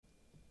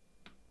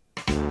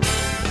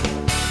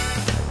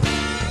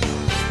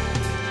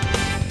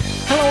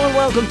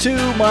welcome to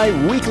my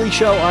weekly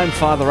show. I'm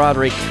Father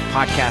Roderick,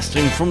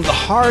 podcasting from the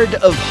heart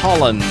of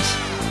Holland,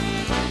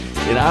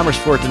 in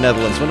Amersfoort, the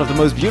Netherlands, one of the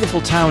most beautiful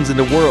towns in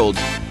the world,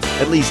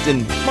 at least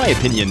in my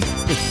opinion,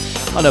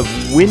 on a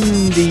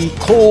windy,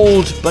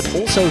 cold, but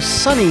also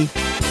sunny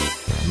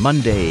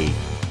Monday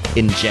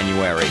in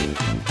January.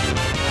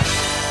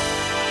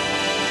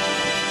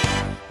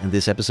 And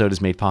this episode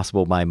is made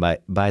possible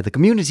by the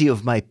community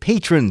of my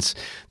patrons,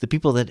 the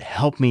people that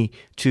help me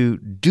to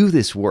do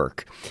this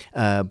work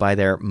by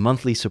their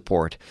monthly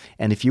support.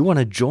 And if you want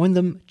to join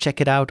them,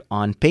 check it out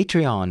on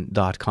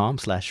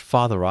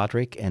patreon.com/Father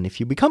Roderick. And if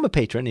you become a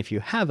patron, if you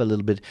have a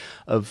little bit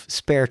of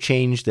spare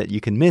change that you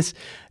can miss,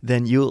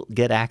 then you'll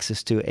get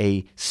access to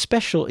a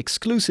special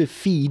exclusive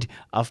feed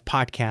of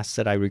podcasts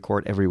that I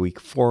record every week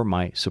for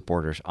my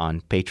supporters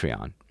on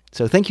Patreon.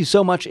 So thank you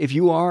so much. If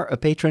you are a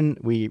patron,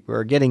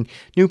 we're getting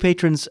new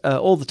patrons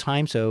all the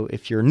time. So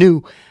if you're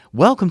new,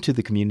 welcome to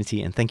the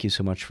community, and thank you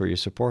so much for your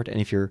support. And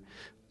if you're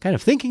kind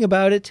of thinking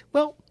about it,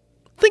 well,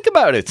 think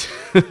about it.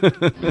 Do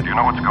you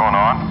know what's going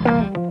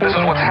on? This is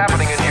what's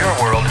happening in your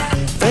world.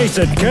 Face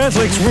it,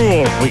 Catholics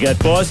rule. We got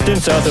Boston,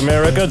 South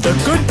America, the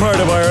good part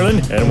of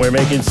Ireland, and we're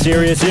making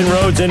serious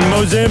inroads in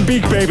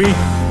Mozambique, baby.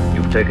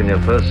 You've taken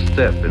your first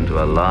step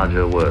into a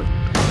larger world.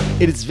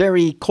 It is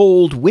very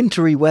cold,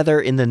 wintry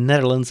weather in the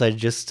Netherlands. I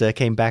just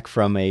came back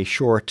from a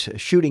short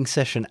shooting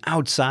session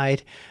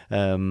outside.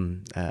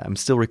 I'm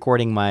still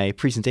recording my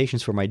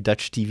presentations for my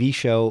Dutch TV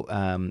show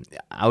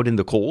out in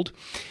the cold.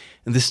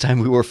 And this time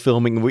we were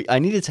filming. I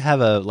needed to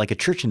have a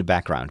church in the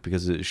background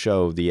because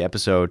the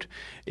episode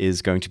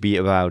is going to be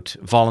about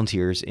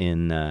volunteers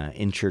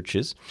in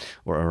churches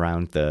or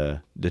around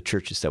the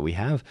churches that we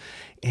have.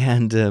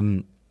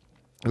 And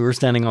we were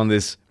standing on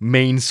this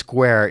main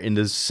square in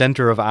the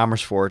center of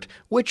Amersfoort,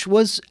 which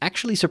was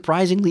actually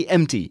surprisingly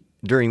empty.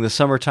 During the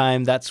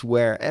summertime, that's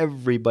where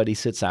everybody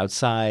sits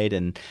outside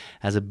and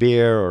has a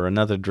beer or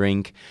another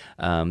drink.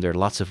 There are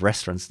lots of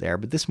restaurants there.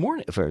 But this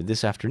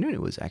afternoon,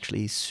 it was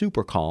actually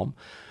super calm.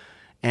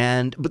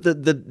 But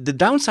the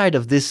downside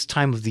of this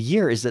time of the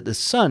year is that the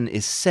sun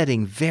is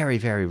setting very,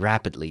 very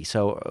rapidly.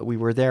 So we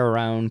were there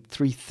around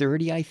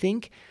 3:30, I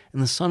think,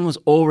 and the sun was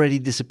already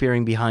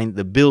disappearing behind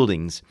the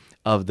buildings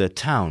of the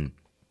town.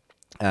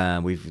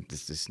 We've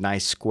this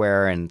nice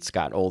square, and it's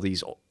got all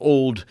these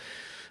old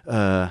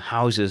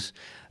houses,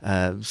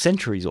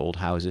 centuries-old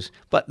houses,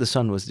 but the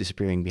sun was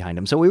disappearing behind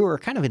them. So we were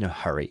kind of in a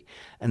hurry.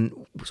 And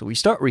so we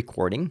start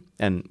recording,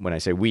 and when I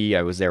say we,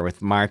 I was there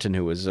with Martin,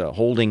 who was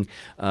holding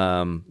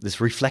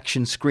this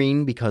reflection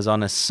screen, because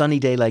on a sunny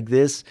day like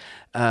this,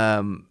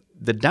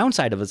 the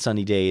downside of a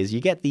sunny day is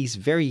you get these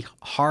very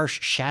harsh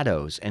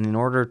shadows, and in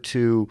order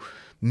to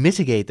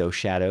mitigate those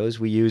shadows,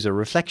 we use a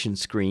reflection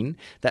screen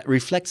that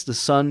reflects the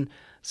sun,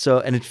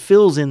 and it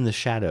fills in the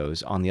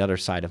shadows on the other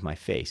side of my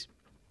face.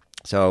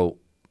 So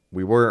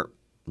we were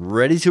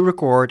ready to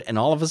record, and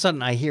all of a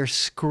sudden I hear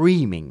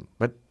screaming,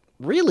 but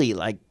really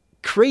like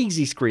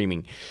crazy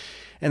screaming.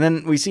 And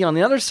then we see on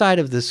the other side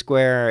of the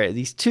square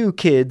these two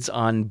kids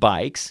on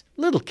bikes,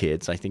 little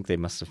kids, I think they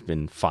must have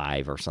been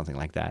 5 or something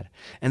like that.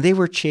 And they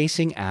were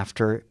chasing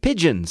after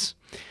pigeons,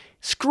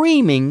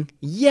 screaming,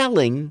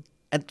 yelling,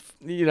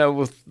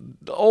 with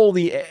all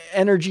the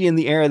energy in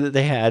the air that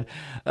they had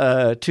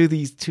to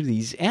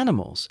these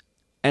animals.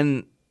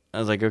 And I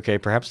was like, okay,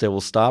 perhaps they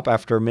will stop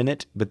after a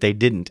minute, but they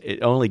didn't.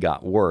 It only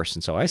got worse.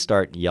 And so I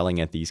start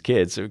yelling at these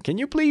kids, so, can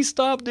you please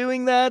stop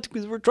doing that?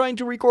 Because we're trying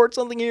to record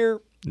something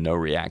here. No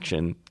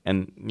reaction.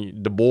 And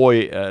the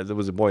boy, there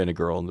was a boy and a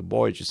girl, and the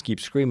boy just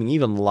keeps screaming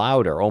even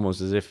louder,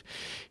 almost as if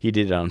he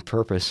did it on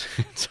purpose.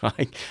 So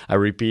I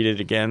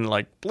repeated again,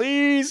 like,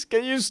 please,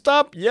 can you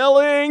stop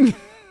yelling?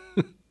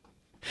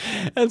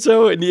 And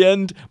so in the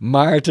end,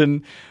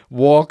 Martin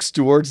walks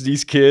towards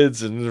these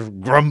kids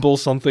and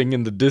grumbles something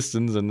in the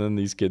distance, and then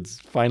these kids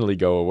finally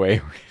go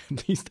away.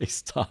 At least they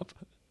stop.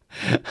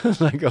 I'm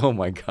like, oh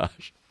my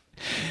gosh.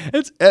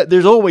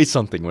 There's always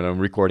something when I'm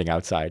recording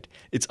outside.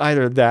 It's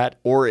either that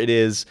or it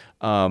is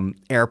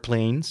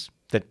airplanes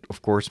that,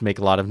 of course, make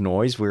a lot of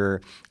noise.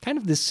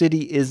 This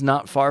city is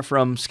not far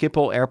from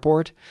Schiphol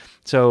Airport.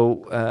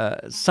 So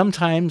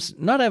sometimes,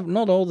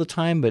 not all the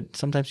time, but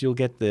sometimes you'll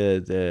get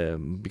the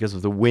because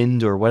of the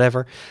wind or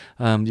whatever,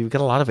 you've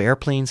got a lot of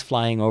airplanes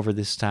flying over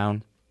this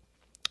town.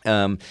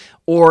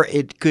 Or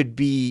it could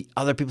be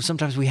other people.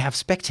 Sometimes we have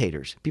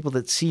spectators, people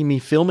that see me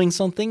filming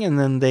something, and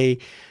then they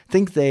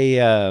think they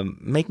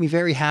make me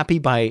very happy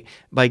by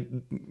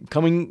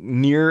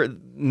coming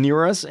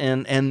near us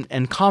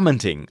and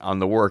commenting on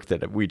the work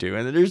that we do.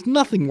 And there's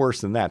nothing worse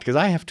than that, because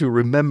I have to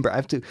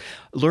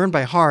learn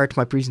by heart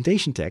my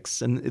presentation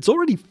texts, and it's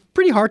already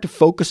pretty hard to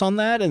focus on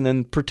that and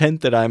then pretend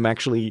that I'm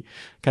actually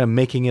kind of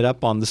making it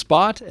up on the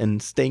spot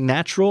and staying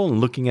natural and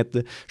looking at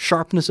the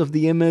sharpness of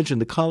the image and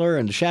the color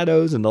and the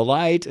shadows and the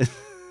light.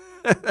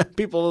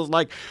 People is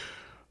like,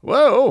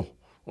 whoa,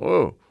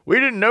 we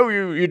didn't know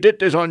you did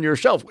this on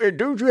yourself.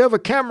 Don't you have a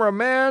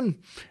cameraman?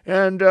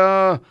 And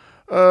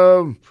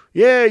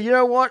yeah, you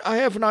know what? I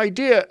have an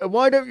idea.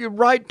 Why don't you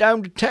write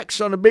down the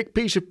text on a big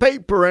piece of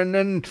paper and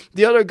then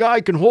the other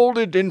guy can hold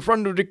it in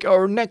front of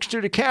or next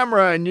to the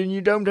camera and then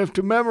you don't have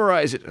to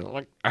memorize it. And I'm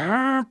like,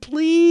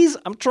 please,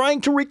 I'm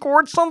trying to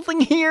record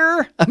something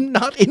here. I'm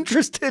not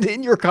interested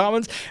in your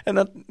comments. And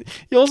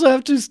you also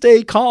have to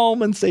stay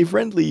calm and stay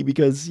friendly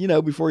because,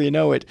 before you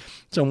know it,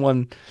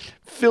 someone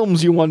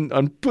films you one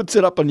and puts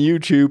it up on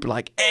YouTube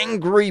like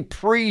angry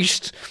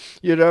priest,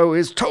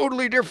 is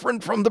totally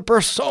different from the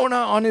persona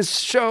on his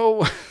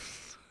show.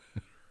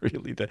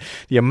 Really,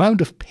 the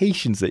amount of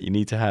patience that you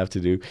need to have to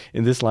do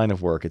in this line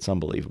of work, it's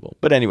unbelievable.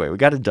 But anyway, we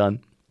got it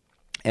done.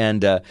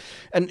 And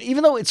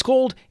even though it's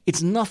cold,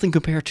 it's nothing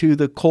compared to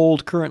the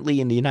cold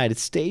currently in the United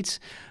States.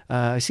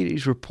 I see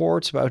these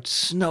reports about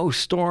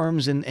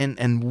snowstorms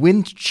and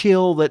wind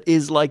chill that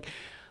is like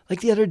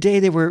the other day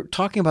they were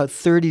talking about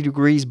 30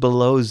 degrees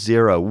below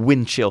zero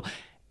wind chill.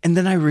 And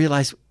then I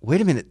realized,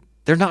 wait a minute,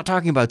 they're not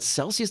talking about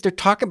Celsius, they're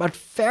talking about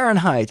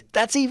Fahrenheit.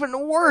 That's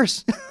even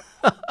worse.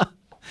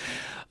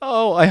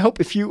 Oh, I hope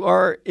if you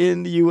are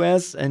in the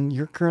US and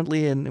you're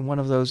currently in one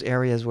of those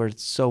areas where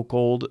it's so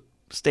cold,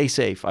 stay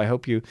safe. I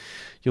hope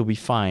you'll be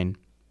fine.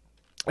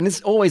 And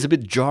it's always a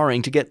bit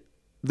jarring to get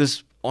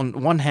this,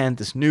 on one hand,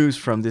 this news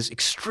from this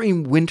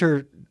extreme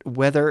winter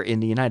weather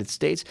in the United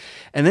States,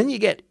 and then you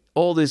get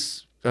all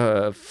this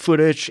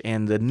footage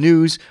and the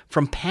news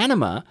from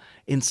Panama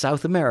in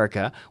South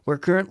America, where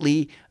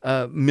currently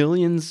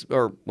millions,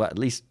 or well, at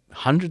least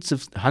hundreds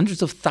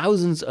of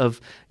thousands of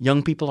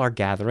young people are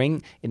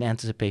gathering in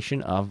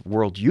anticipation of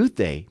World Youth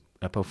Day.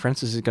 Pope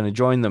Francis is going to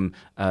join them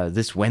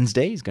this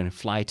Wednesday. He's going to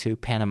fly to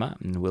Panama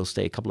and will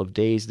stay a couple of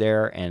days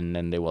there, and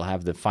then they will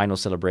have the final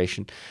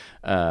celebration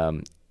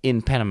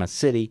in Panama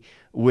City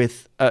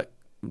with,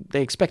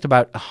 they expect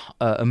about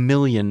a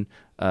million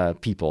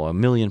people, a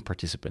million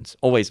participants.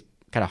 Always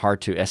kind of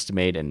hard to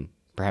estimate, and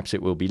perhaps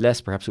it will be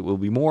less, perhaps it will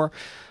be more.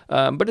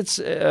 But it's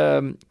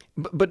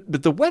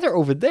but the weather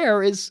over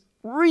there is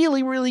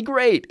really, really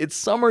great. It's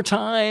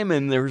summertime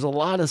and there's a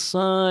lot of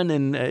sun,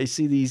 and I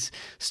see these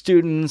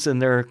students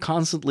and they're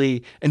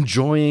constantly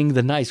enjoying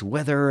the nice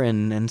weather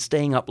and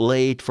staying up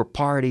late for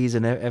parties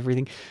and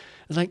everything.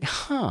 It's like,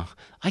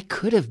 I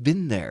could have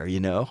been there,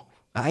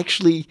 I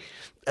actually,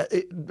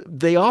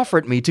 they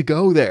offered me to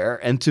go there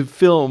and to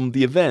film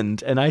the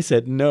event, and I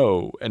said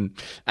no. And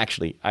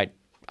actually,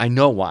 I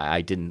know why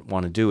I didn't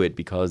want to do it,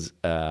 because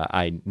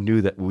I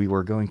knew that we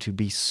were going to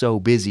be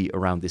so busy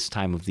around this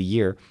time of the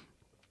year.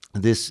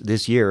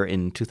 This year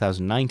in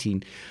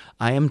 2019,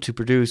 I am to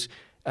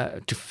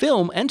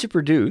film and to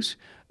produce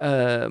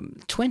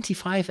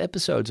 25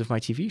 episodes of my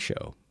TV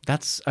show.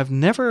 I've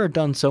never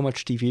done so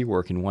much TV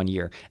work in 1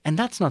 year, and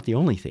that's not the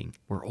only thing.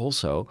 We're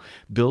also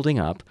building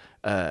up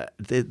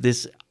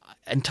this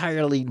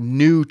entirely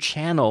new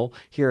channel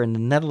here in the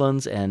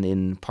Netherlands, and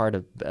in part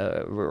of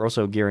we're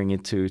also gearing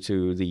it to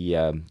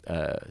the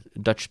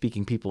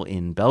Dutch-speaking people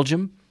in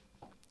Belgium.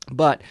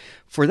 But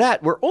for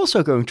that, we're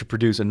also going to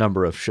produce a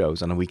number of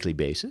shows on a weekly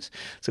basis.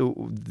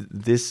 So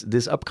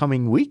this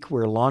upcoming week,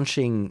 we're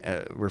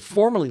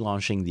formally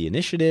launching the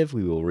initiative.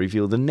 We will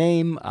reveal the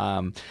name,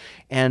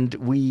 and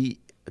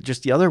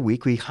just the other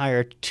week, we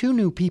hired 2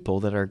 new people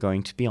that are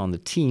going to be on the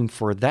team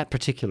for that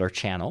particular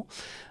channel.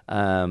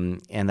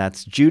 And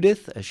that's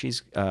Judith.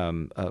 She's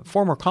a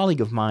former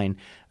colleague of mine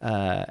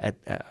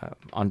with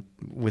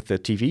the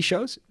TV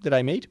shows that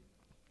I made.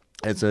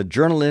 As a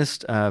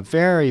journalist,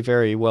 very,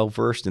 very well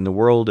versed in the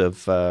world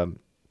of the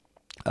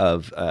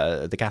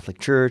Catholic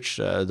Church,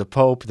 the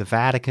Pope, the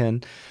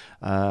Vatican,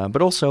 but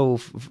also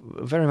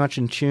very much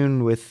in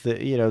tune with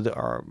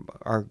our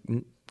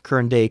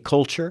current day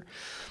culture.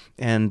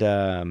 And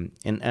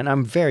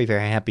I'm very,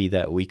 very happy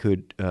that we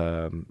could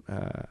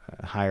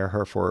hire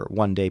her for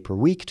 1 day per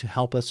week to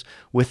help us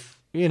with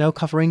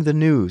covering the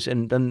news.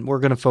 And then we're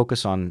going to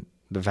focus on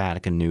the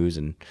Vatican news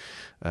and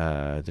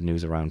the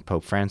news around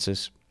Pope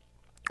Francis.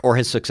 Or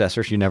his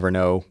successors. You never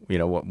know,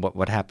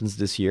 what happens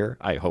this year.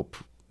 I hope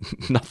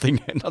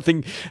nothing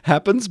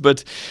happens,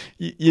 but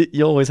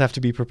you always have to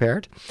be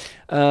prepared.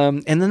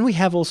 And then we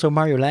have also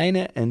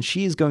Marjoleine, and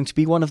she is going to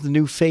be one of the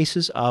new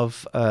faces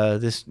of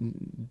this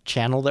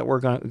channel that we're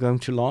going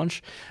to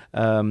launch.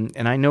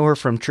 And I know her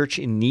from Church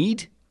in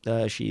Need.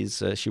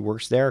 She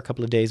works there a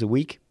couple of days a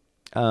week.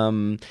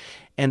 And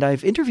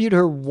I've interviewed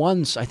her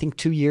once, I think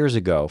 2 years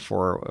ago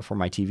for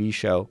my TV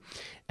show.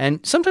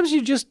 And sometimes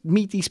you just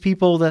meet these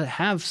people that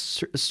have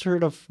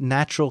sort of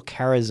natural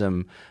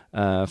charism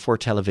for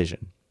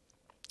television.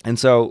 And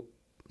so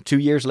 2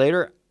 years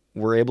later,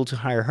 we're able to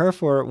hire her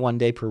for 1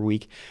 day per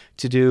week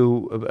to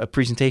do a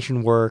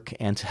presentation work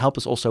and to help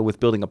us also with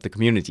building up the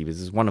community. This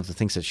is one of the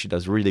things that she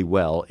does really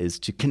well, is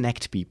to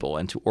connect people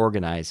and to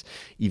organize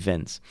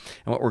events.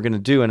 And what we're going to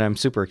do, and I'm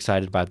super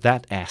excited about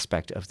that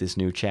aspect of this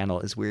new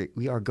channel, is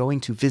we are going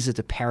to visit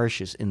the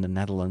parishes in the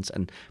Netherlands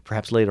and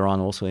perhaps later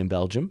on also in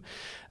Belgium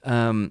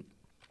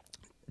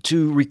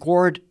to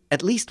record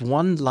at least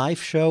one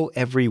live show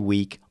every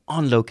week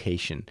on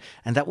location.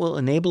 And that will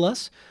enable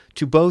us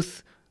to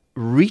both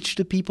reach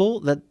the people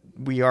that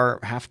we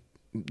have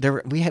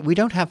we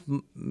don't have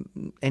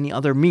any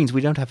other means.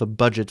 We don't have a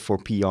budget for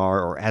PR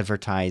or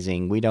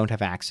advertising. We don't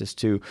have access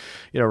to,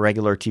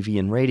 regular TV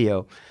and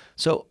radio.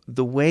 So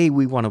the way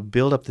we want to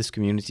build up this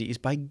community is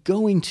by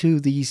going to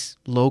these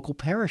local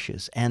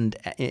parishes and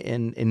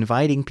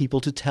inviting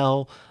people to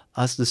tell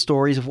us the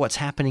stories of what's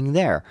happening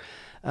there.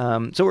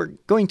 So we're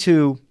going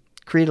to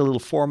create a little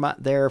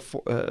format there,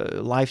 for,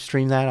 live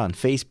stream that on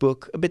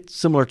Facebook, a bit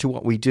similar to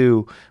what we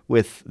do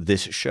with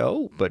this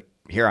show, but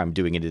here I'm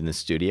doing it in the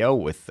studio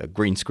with a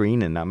green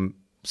screen and I'm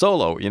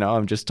solo,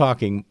 I'm just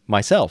talking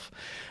myself.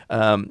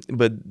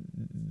 But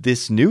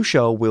this new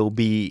show will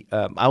be,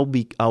 I'll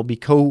be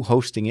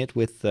co-hosting it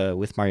with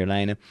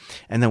Marjoleine,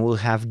 and then we'll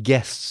have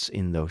guests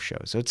in those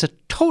shows. So it's a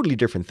totally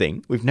different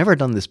thing. We've never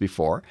done this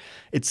before.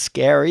 It's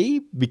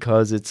scary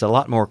because it's a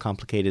lot more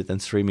complicated than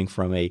streaming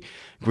from a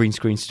green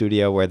screen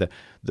studio where the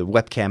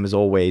webcam is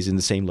always in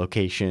the same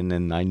location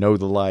and I know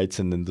the lights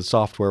and then the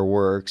software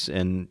works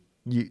and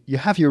you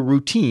have your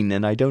routine,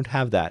 and I don't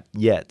have that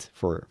yet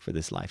for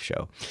this live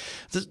show.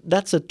 So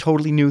that's a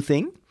totally new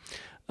thing.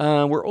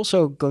 We're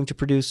also going to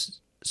produce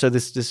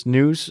this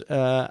news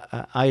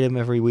item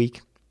every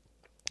week,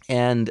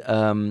 and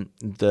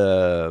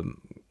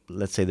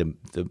let's say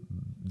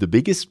the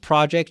biggest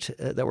project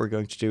that we're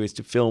going to do is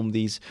to film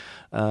these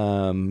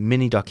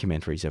mini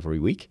documentaries every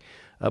week.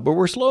 But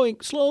we're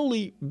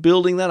slowly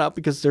building that up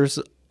because there's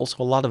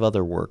also a lot of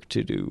other work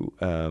to do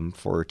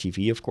for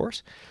TV, of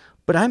course.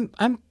 But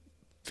I'm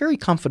very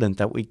confident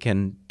that we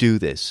can do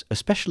this,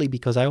 especially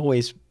because I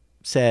always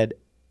said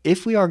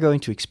if we are going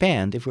to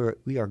expand, if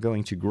we are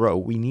going to grow,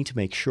 we need to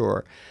make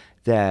sure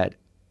that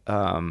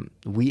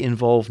we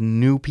involve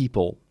new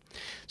people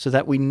so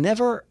that we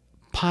never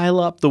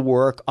pile up the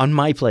work on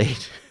my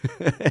plate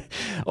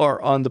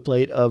or on the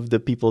plate of the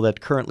people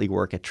that currently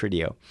work at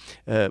Tridio.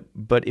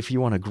 But if you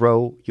want to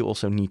grow, you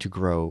also need to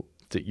grow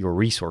your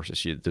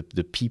resources,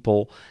 the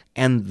people,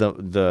 and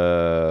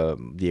the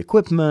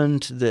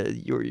equipment,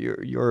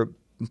 your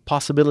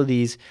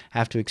possibilities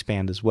have to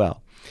expand as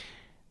well.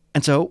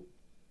 And so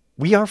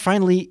we are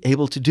finally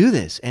able to do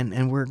this,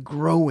 and we're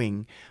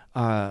growing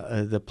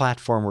the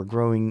platform, we're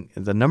growing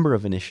the number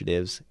of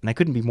initiatives, and I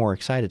couldn't be more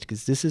excited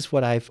because this is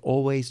what I've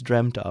always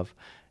dreamt of,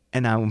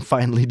 and now I'm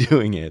finally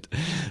doing it.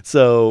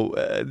 So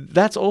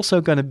that's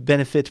also going to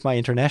benefit my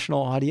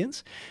international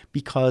audience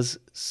because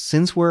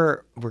since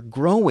we're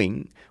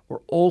growing, we're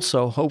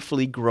also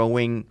hopefully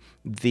growing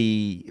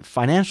the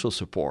financial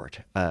support.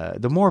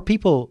 The more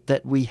people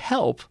that we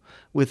help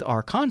with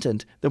our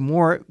content, the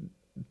more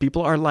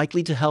people are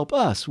likely to help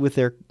us with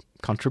their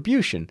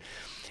contribution.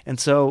 And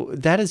so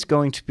that is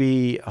going to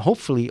be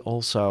hopefully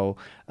also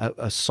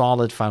a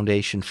solid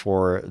foundation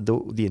for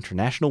the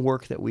international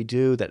work that we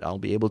do, that I'll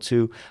be able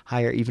to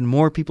hire even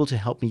more people to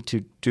help me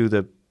to do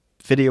the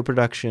video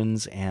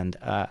productions. And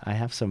I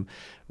have some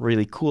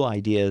really cool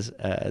ideas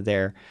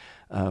there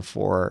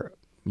for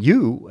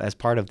you as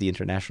part of the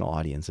international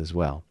audience as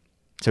well.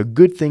 So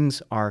good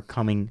things are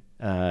coming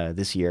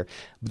this year.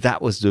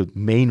 That was the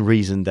main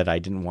reason that I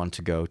didn't want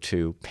to go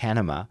to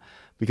Panama,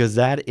 because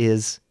that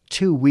is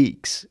 2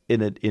 weeks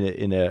in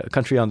a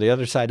country on the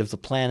other side of the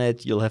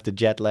planet. You'll have the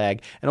jet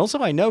lag. And also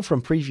I know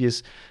from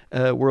previous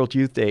World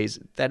Youth Days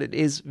that it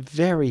is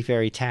very,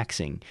 very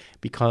taxing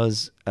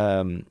because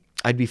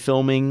I'd be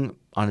filming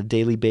on a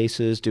daily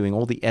basis, doing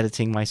all the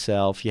editing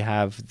myself. You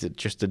have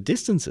just the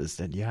distances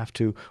that you have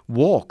to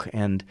walk,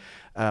 and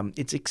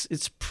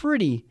it's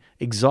pretty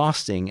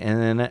exhausting.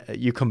 And then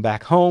you come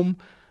back home,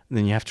 and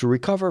then you have to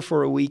recover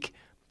for a week.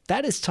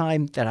 That is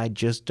time that I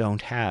just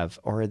don't have,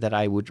 or that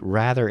I would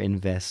rather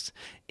invest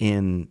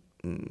in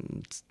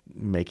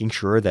making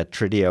sure that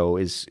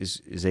Tridio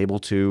is able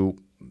to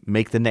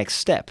make the next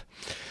step.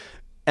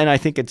 And I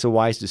think it's a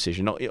wise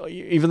decision.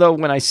 Even though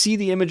when I see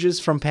the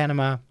images from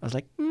Panama, I was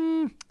like,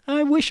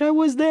 I wish I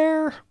was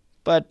there.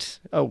 But,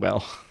 oh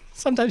well.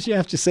 Sometimes you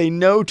have to say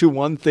no to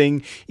one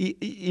thing,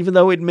 even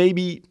though it may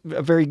be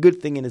a very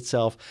good thing in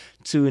itself,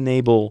 to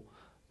enable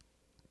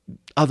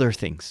other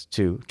things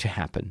to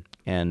happen.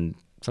 And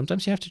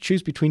sometimes you have to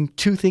choose between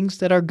two things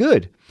that are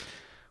good.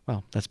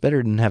 Well, that's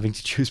better than having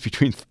to choose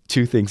between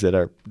two things that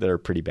are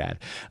pretty bad.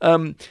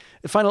 The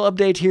final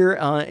update here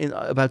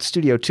about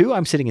Studio 2.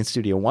 I'm sitting in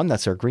Studio 1.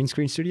 That's our green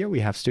screen studio. We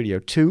have Studio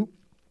 2,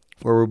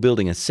 where we're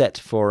building a set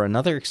for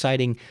another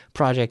exciting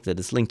project that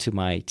is linked to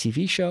my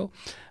TV show.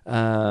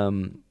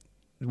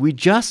 We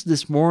just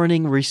this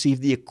morning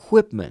received the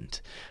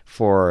equipment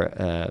for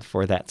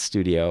that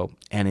studio,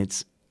 and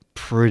it's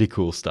pretty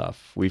cool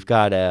stuff. We've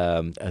got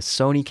a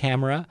Sony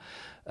camera,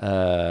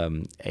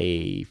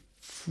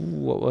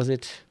 what was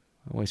it?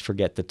 I always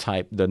forget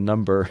the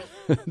number,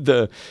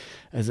 a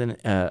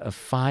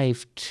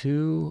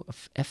 5.2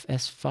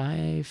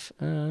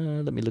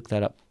 FS5. Let me look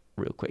that up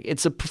real quick.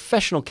 It's a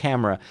professional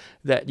camera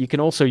that you can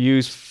also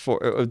use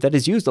that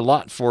is used a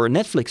lot for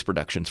Netflix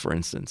productions, for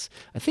instance.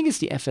 I think it's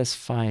the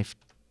FS5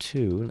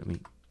 II. Let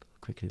me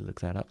quickly look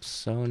that up.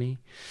 Sony.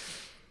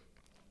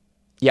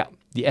 Yeah,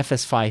 the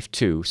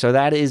FS5 II. So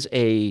that is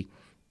a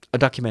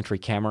documentary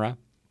camera.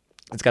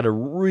 It's got a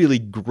really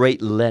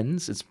great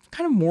lens. It's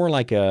kind of more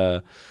like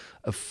a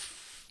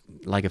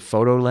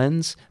photo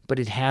lens, but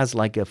it has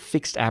like a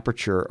fixed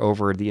aperture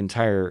over the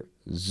entire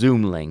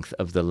zoom length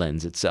of the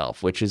lens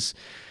itself, which is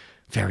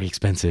very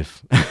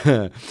expensive,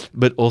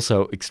 but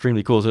also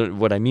extremely cool. So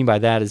what I mean by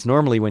that is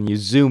normally when you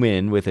zoom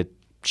in with a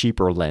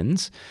cheaper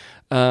lens,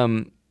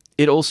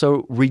 it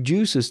also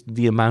reduces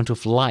the amount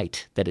of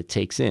light that it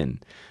takes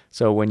in.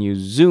 So when you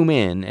zoom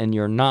in and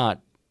you're not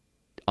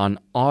on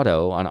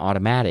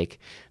automatic,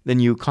 then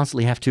you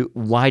constantly have to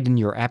widen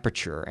your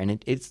aperture,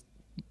 and it's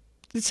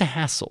a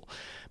hassle.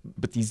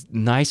 But these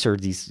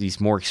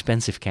more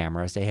expensive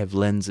cameras, they have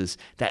lenses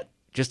that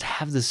just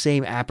have the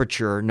same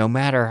aperture no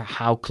matter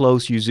how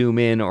close you zoom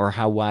in or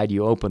how wide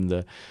you open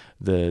the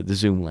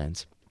zoom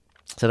lens.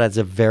 So that's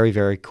a very,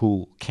 very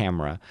cool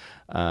camera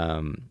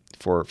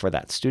for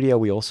that studio.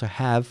 We also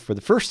have, for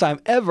the first time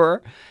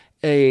ever,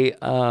 a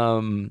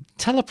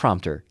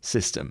teleprompter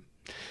system.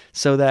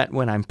 So that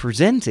when I'm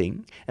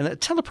presenting, and the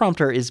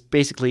teleprompter is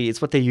basically,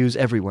 it's what they use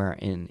everywhere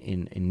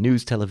in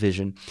news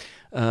television.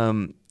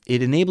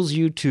 It enables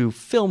you to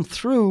film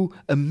through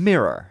a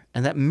mirror,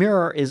 and that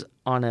mirror is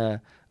on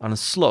a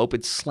slope.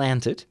 It's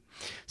slanted,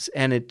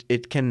 and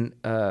it can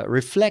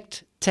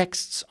reflect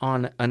texts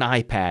on an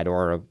iPad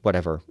or a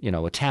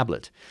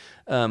tablet.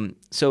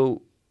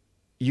 So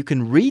you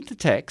can read the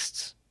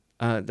texts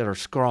that is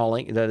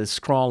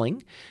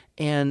scrolling,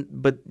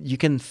 but you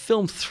can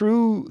film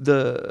through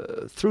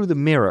the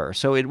mirror,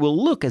 so it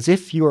will look as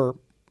if you're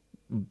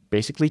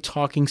basically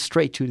talking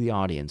straight to the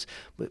audience.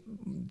 But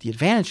the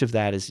advantage of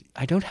that is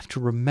I don't have to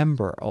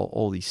remember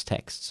all these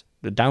texts.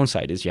 The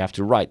downside is you have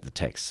to write the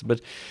texts, but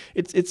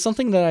it's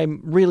something that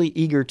I'm really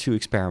eager to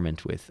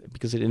experiment with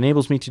because it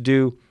enables me to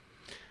do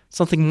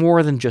something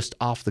more than just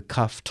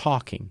off-the-cuff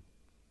talking.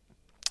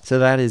 So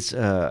that is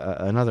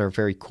another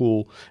very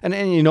cool, and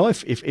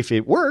if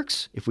it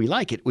works, if we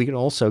like it, we can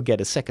also get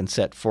a second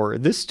set for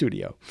this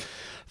studio,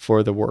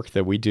 for the work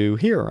that we do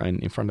here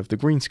in front of the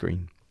green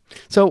screen.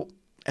 So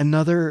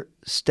another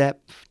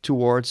step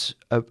towards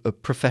a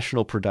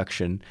professional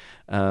production,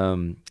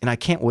 and I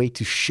can't wait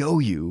to show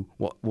you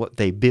what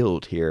they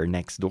build here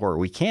next door.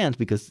 We can't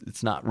because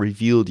it's not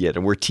revealed yet,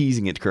 and we're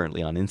teasing it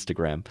currently on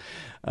Instagram.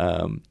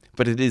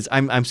 But it is.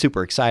 I'm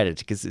super excited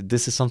because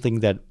this is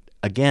something that,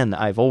 again,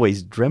 I've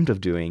always dreamt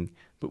of doing,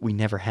 but we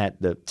never had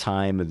the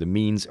time or the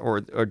means or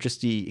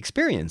just the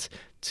experience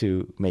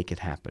to make it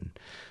happen.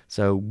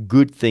 So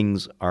good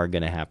things are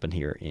going to happen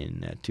here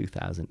in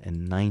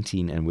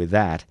 2019. And with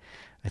that,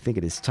 I think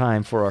it is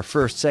time for our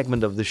first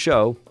segment of the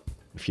show,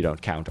 if you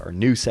don't count our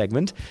new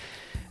segment.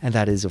 And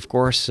that is, of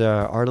course,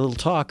 our little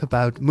talk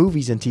about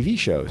movies and TV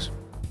shows.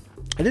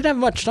 I didn't have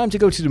much time to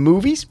go to the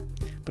movies,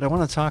 but I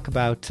want to talk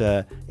about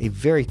a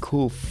very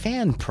cool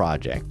fan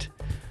project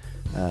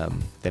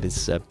that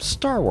is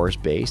Star Wars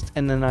based,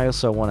 and then I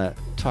also want to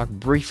talk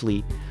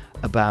briefly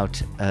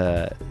about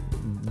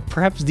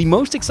perhaps the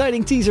most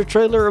exciting teaser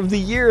trailer of the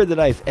year that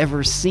I've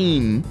ever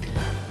seen,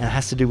 and it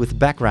has to do with the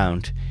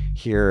background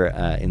here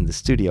in the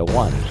Studio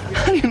One.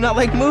 How do you not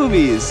like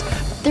movies?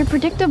 They're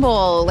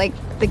predictable. Like,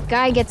 the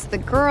guy gets the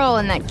girl,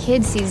 and that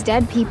kid sees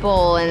dead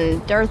people,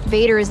 and Darth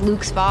Vader is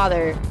Luke's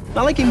father.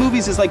 Not liking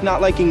movies is like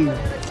not liking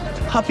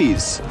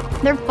puppies.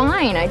 They're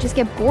fine. I just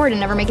get bored and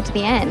never make it to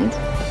the end.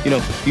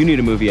 You need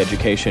a movie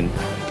education.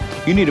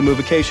 You need a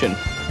movication.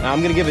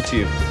 I'm going to give it to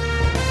you.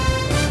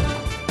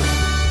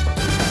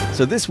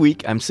 So this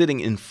week, I'm sitting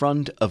in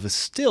front of a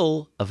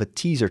still of a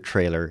teaser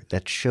trailer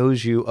that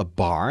shows you a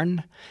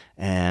barn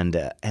and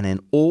an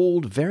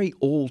very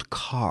old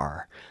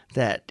car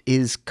that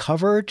is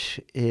covered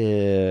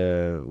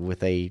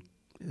with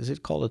is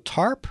it called a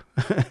tarp?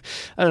 I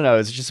don't know.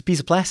 It's just a piece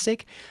of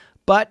plastic.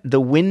 But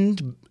the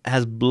wind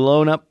has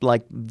blown up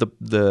like the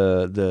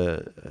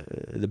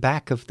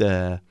back of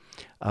the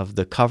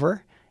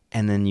cover,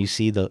 and then you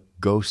see the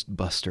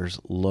Ghostbusters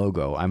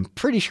logo. I'm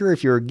pretty sure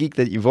if you're a geek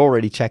that you've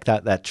already checked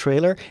out that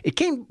trailer. It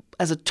came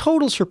as a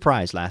total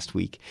surprise last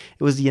week.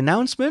 It was the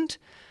announcement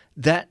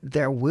that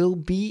there will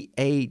be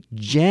a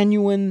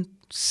genuine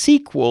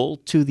sequel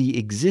to the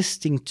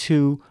existing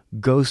two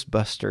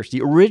Ghostbusters,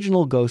 the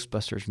original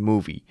Ghostbusters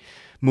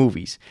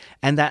movies,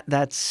 and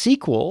that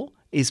sequel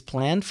is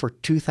planned for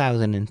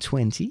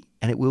 2020,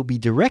 and it will be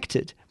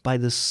directed by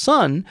the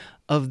son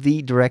of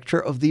the director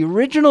of the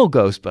original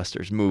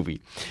Ghostbusters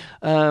movie.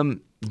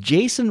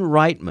 Jason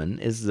Reitman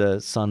is the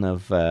son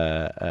of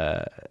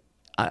Ivan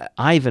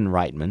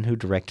Reitman, who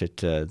directed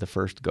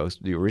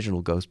the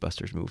original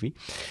Ghostbusters movie.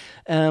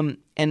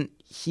 And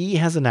he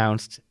has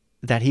announced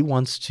that he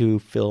wants to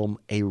film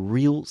a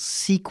real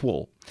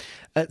sequel.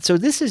 So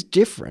this is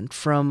different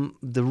from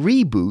the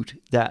reboot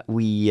that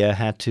we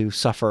had to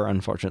suffer,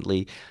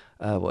 unfortunately,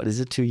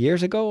 2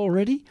 years ago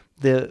already?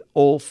 The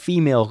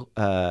all-female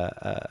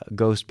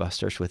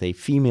Ghostbusters with a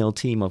female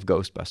team of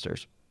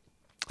Ghostbusters.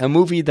 A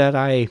movie that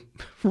I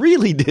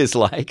really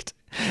disliked,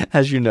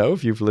 as you know,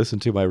 if you've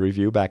listened to my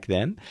review back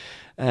then.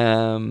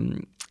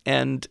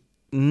 And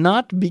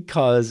not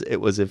because it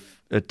was a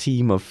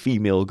team of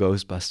female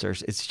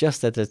Ghostbusters. It's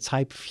just that the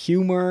type of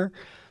humor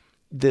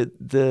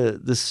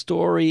the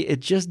story, it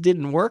just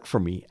didn't work for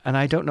me, and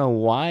I don't know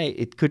why.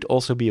 It could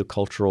also be a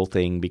cultural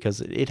thing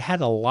because it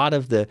had a lot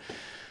of the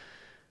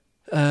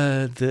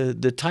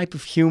type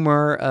of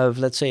humor of,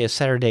 let's say, a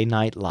Saturday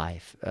Night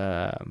Live,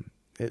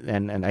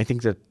 and I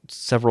think that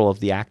several of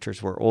the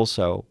actors were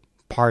also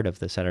part of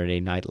the Saturday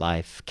Night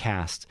Live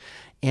cast,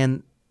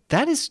 and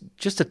that is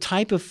just a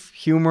type of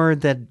humor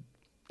that,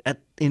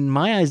 in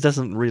my eyes,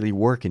 doesn't really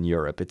work in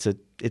Europe. It's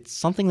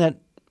something that,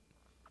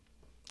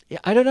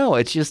 I don't know.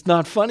 It's just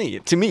not funny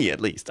to me, at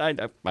least.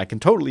 I can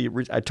totally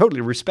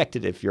respect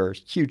it if you're a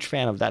huge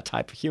fan of that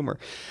type of humor,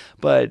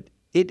 but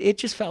it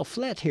just fell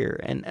flat here.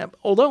 And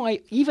although I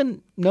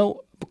even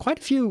know quite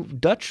a few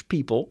Dutch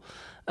people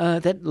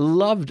that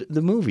loved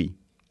the movie,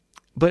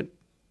 but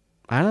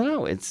I don't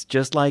know. It's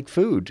just like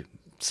food.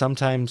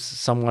 Sometimes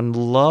someone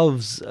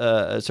loves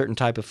a certain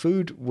type of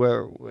food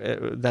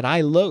that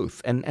I loathe,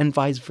 and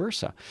vice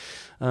versa.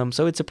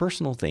 So it's a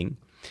personal thing.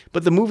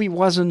 But the movie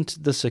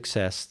wasn't the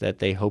success that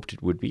they hoped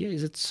it would be.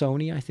 Is it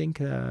Sony, I think,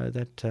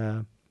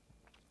 that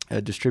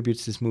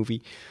distributes this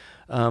movie?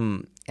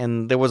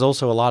 And there was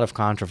also a lot of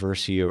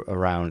controversy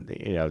around,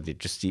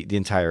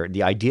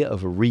 the idea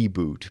of a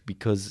reboot,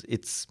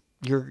 because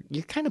you're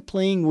kind of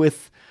playing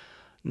with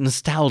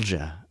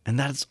nostalgia, and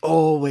that's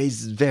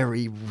always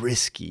very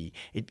risky.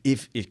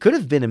 It could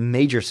have been a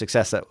major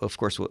success, that of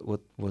course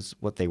was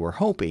what they were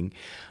hoping,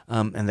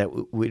 and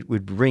that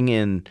would bring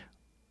in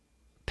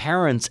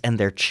parents and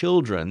their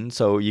children.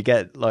 So you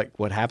get like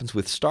what happens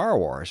with Star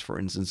Wars, for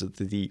instance, that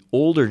the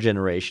older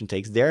generation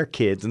takes their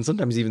kids and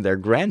sometimes even their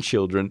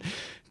grandchildren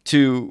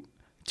to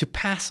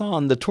pass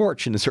on the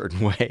torch in a certain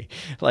way.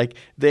 Like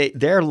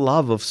their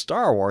love of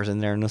Star Wars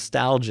and their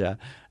nostalgia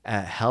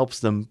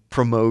helps them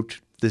promote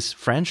this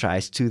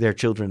franchise to their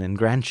children and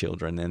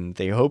grandchildren, and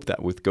they hope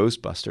that with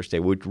Ghostbusters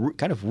they would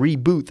kind of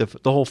reboot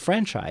the whole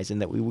franchise,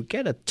 and that we would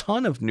get a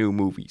ton of new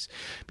movies,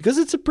 because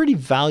it's a pretty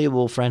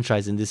valuable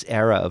franchise in this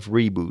era of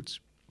reboots.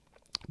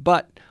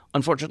 But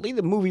unfortunately,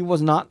 the movie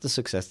was not the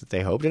success that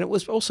they hoped, and it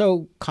was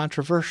also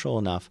controversial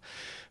enough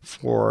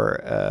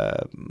for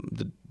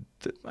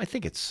I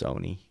think it's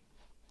Sony.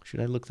 Should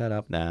I look that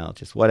up now?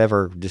 Just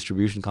whatever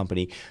distribution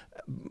company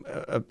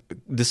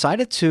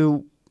decided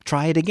to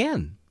try it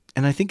again.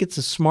 And I think it's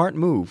a smart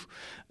move.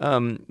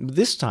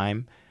 This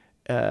time,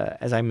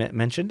 as I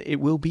mentioned,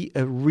 it will be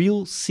a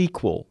real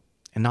sequel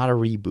and not a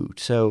reboot.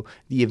 So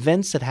the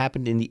events that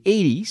happened in the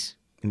 80s,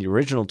 in the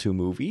original two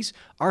movies,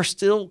 are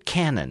still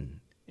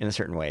canon in a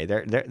certain way.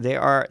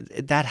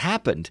 That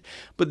happened.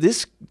 But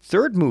this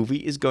third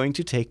movie is going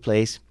to take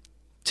place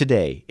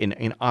today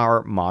in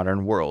our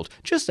modern world,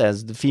 just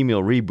as the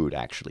female reboot,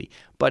 actually.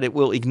 But it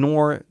will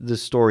ignore the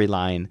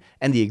storyline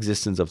and the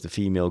existence of the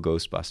female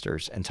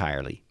Ghostbusters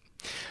entirely.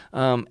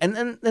 And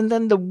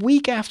then the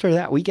week after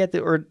that, we get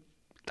or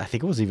I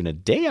think it was even a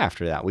day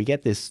after that, we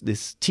get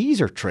this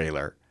teaser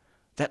trailer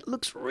that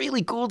looks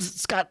really cool.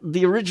 It's got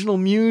the original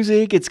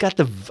music. It's got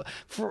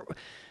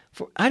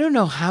I don't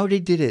know how they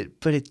did it,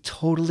 but it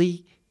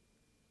totally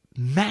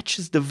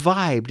matches the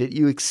vibe that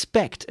you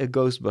expect a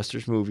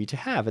Ghostbusters movie to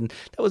have. And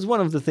that was one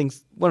of the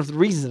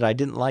reasons that I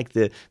didn't like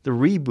the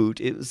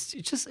reboot. It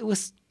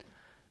was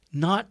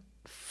not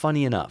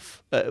funny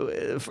enough.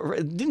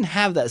 It didn't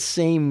have that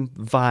same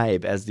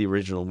vibe as the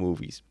original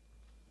movies.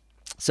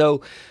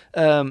 So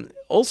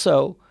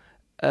also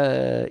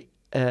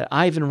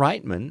Ivan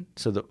Reitman,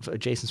 so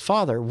Jason's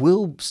father,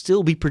 will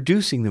still be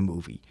producing the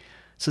movie.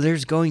 So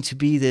there's going to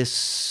be this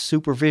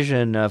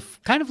supervision of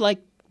kind of like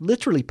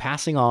literally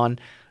passing on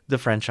the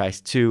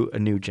franchise to a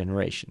new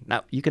generation.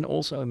 Now, you can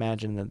also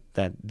imagine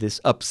that this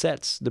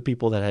upsets the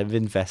people that have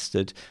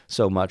invested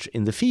so much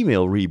in the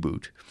female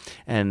reboot.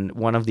 And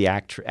one of the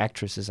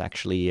actresses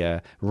actually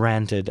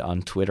ranted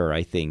on Twitter,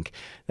 I think,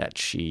 that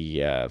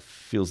she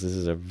feels this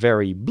is a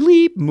very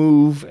bleep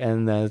move,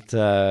 and that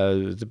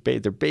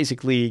they're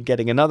basically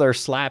getting another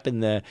slap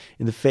in the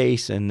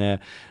face, and that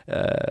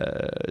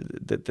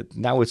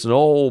now it's an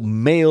all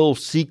male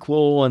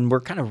sequel, and we're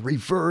kind of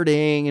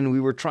reverting, and we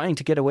were trying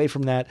to get away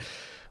from that.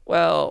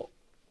 Well,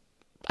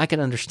 I can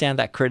understand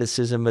that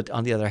criticism, but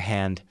on the other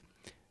hand,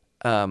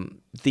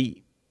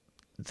 the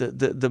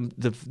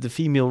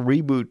female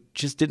reboot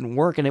just didn't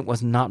work, and it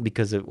was not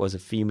because it was a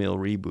female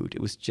reboot.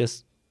 It was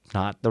just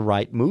not the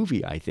right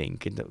movie, I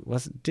think. It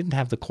didn't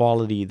have the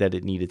quality that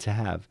it needed to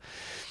have.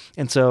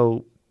 And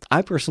so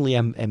I personally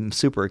am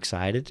super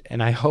excited,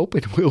 and I hope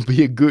it will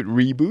be a good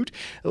reboot.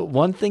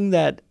 One thing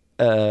that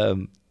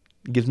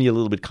gives me a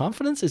little bit of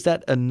confidence is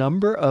that a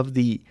number of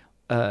the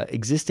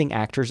existing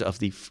actors of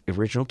the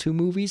original two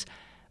movies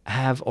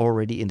have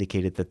already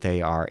indicated that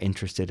they are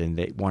interested and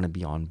they want to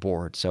be on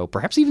board. So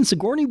perhaps even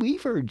Sigourney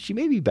Weaver, she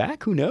may be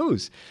back. Who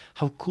knows?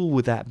 How cool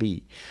would that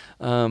be?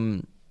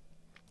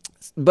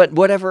 But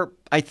whatever,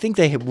 I think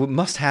they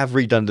must have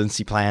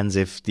redundancy plans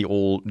if the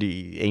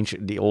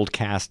old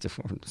cast,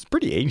 it's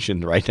pretty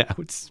ancient right now.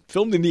 It's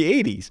filmed in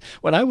the 80s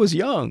when I was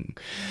young.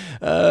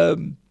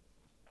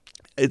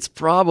 It's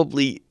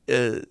probably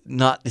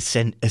not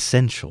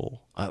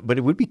essential. But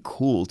it would be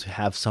cool to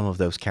have some of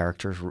those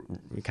characters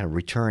kind of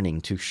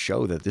returning to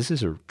show that this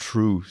is a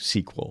true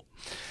sequel.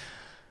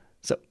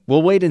 So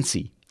we'll wait and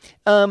see.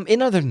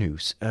 In other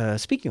news,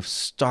 speaking of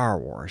Star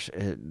Wars,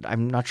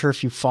 I'm not sure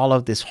if you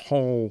followed this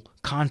whole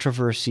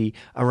controversy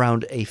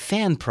around a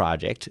fan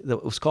project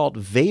that was called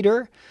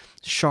Vader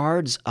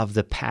Shards of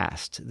the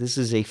Past. This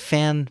is a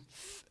fan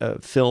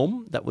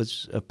film that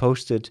was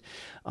posted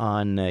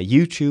on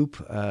YouTube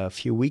a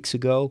few weeks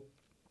ago,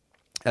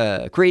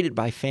 created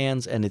by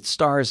fans, and it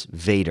stars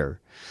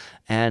Vader.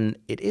 And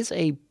it is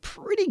a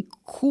pretty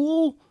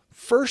cool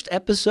first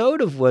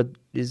episode of what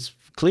is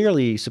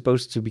clearly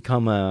supposed to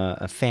become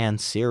a fan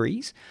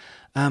series.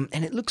 And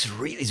it looks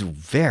really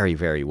very,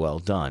 very well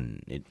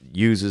done. It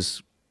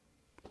uses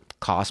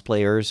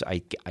cosplayers,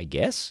 I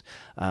guess,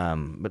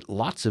 but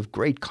lots of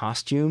great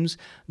costumes.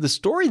 The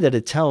story that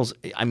it tells,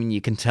 I mean, you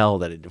can tell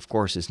that it, of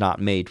course, is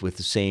not made with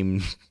the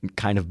same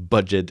kind of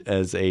budget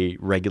as a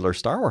regular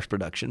Star Wars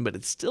production, but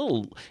it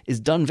still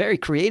is done very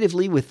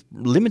creatively with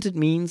limited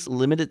means,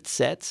 limited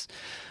sets.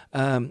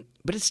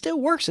 But it still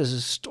works as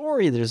a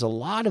story. There's a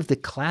lot of the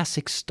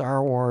classic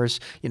Star Wars,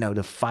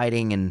 the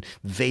fighting and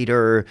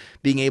Vader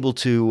being able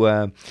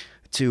to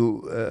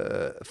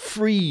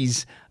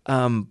freeze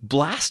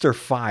blaster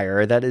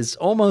fire that is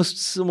almost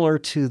similar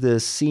to the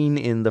scene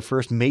in the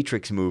first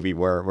Matrix movie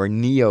where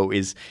Neo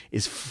is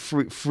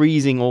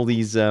freezing all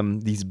these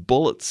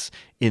bullets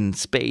in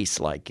space,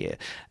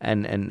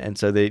 and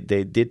so they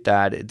did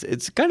that.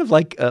 It's kind of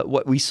like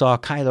what we saw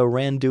Kylo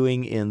Ren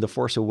doing in The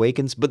Force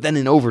Awakens, but then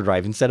in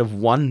overdrive. Instead of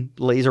one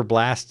laser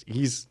blast,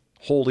 he's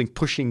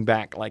pushing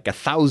back like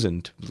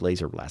 1,000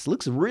 laser blasts. It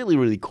looks really,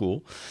 really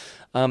cool.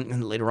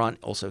 And later on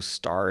also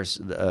stars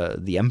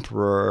the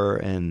Emperor,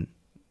 and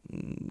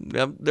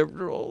there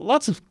are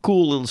lots of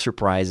cool little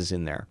surprises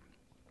in there.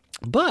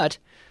 But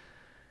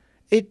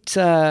it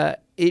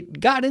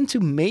got into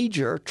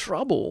major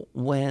trouble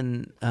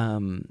when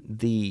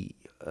the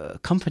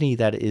company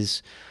that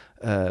is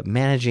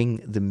managing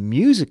the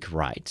music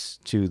rights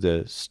to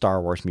the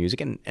Star Wars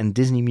music and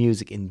Disney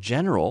music in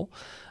general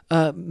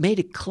made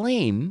a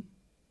claim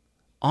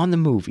on the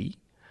movie.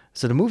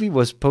 So the movie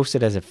was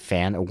posted as a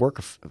work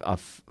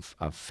of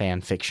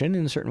fan fiction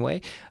in a certain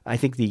way. I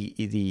think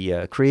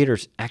the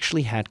creators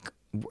actually had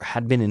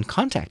been in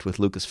contact with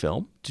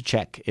Lucasfilm to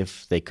check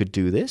if they could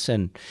do this,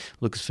 and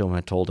Lucasfilm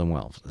had told them,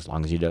 well, as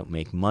long as you don't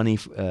make money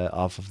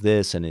off of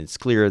this, and it's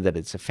clear that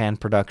it's a fan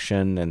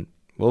production, and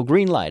we'll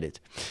greenlight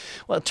it.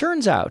 Well, it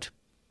turns out,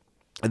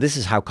 this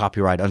is how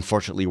copyright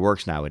unfortunately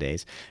works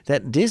nowadays,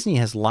 that Disney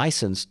has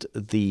licensed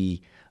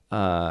the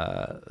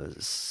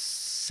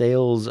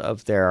sales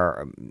of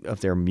their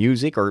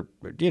music, or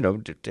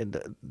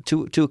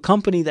to a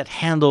company that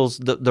handles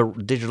the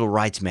digital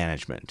rights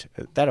management.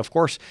 That, of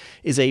course,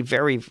 is a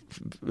very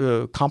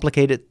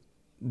complicated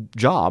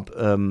job.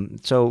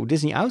 So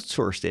Disney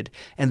outsourced it,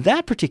 and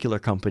that particular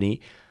company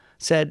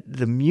said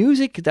the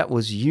music that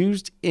was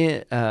used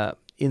in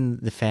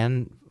the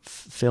fan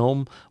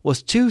film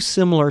was too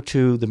similar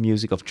to the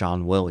music of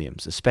John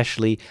Williams,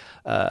 especially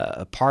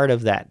a part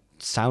of that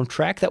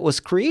soundtrack that was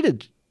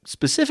created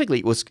specifically.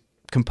 It was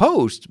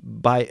composed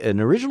by an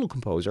original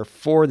composer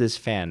for this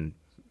fan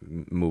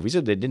movie.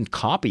 So they didn't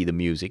copy the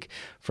music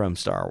from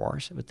Star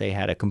Wars, but they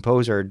had a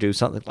composer do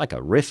something like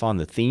a riff on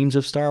the themes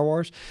of Star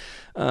Wars.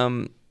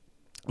 But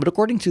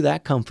according to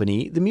that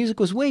company, the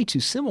music was way too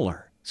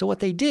similar. So what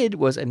they did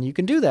was, and you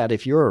can do that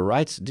if you're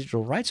a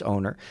digital rights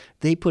owner,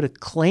 they put a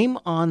claim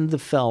on the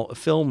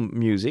film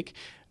music,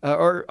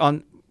 or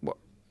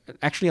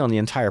actually on the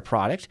entire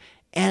product,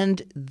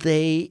 and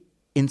they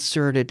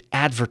inserted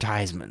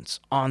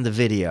advertisements on the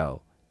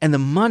video. And the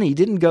money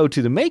didn't go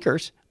to the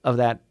makers of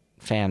that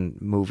fan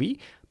movie,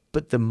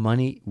 but the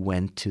money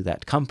went to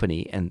that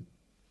company and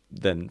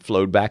then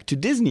flowed back to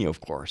Disney,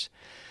 of course.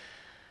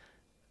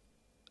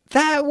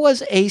 That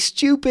was a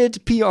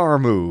stupid PR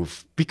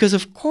move, because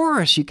of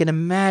course you can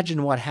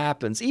imagine what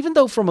happens. Even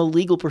though from a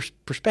legal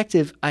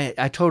perspective,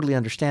 I totally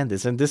understand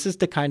this. And this is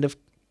the kind of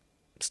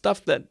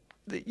stuff that,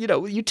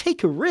 you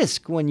take a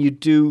risk when you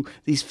do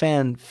these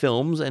fan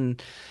films,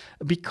 and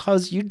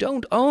because you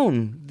don't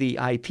own the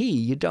IP,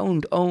 you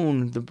don't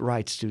own the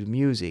rights to the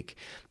music.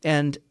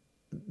 And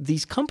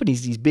these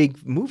companies, these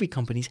big movie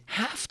companies,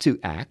 have to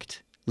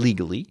act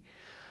legally,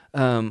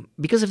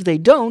 because if they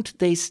don't,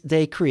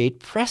 they create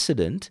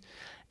precedent,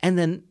 and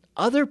then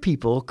other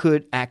people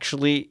could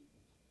actually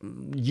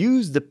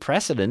use the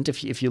precedent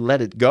if you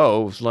let it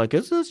go. It's like,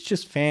 it's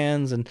just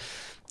fans,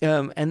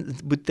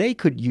 but they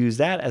could use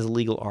that as a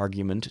legal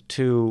argument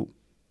to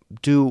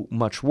do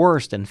much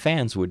worse than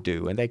fans would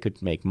do, and they could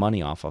make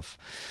money off of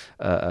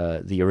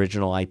the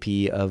original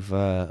IP of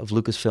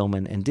Lucasfilm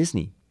and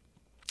Disney.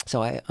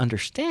 So I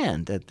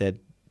understand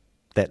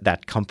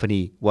that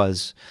company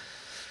was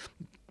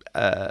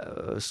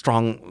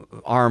strong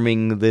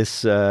arming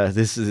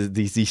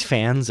these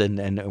fans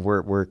and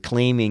were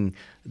claiming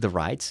the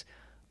rights,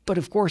 but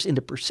of course in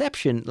the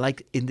perception,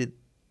 like in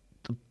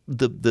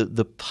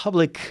the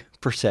public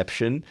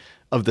perception,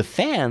 of the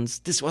fans,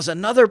 this was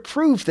another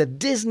proof that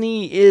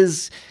Disney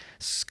is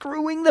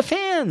screwing the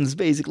fans,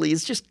 basically.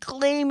 It's just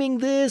claiming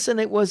this,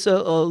 and it was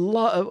a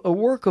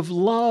work of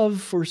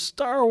love for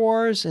Star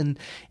Wars, and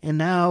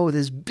now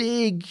this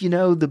big,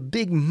 the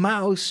big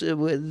mouse,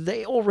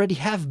 they already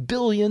have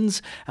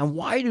billions, and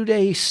why do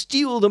they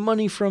steal the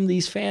money from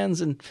these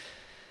fans? And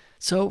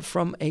so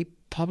from a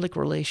public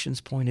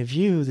relations point of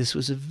view, this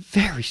was a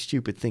very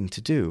stupid thing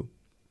to do.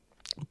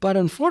 But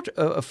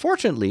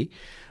unfortunately,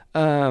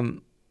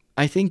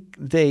 I think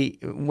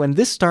when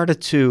this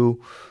started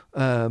to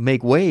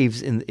make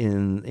waves in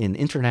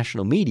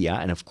international media,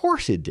 and of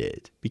course it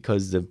did,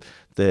 because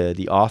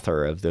the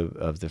author of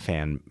the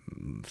fan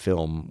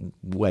film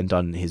went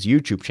on his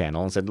YouTube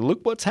channel and said,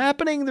 "Look what's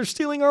happening! They're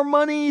stealing our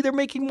money. They're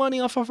making money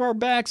off of our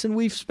backs, and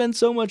we've spent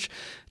so much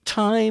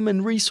time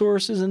and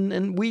resources,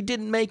 and we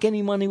didn't make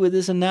any money with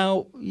this, and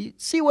now you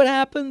see what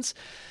happens."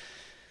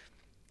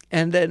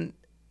 And then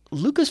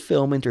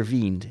Lucasfilm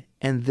intervened,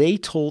 and they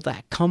told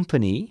that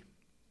company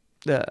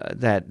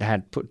that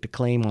had put the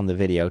claim on the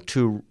video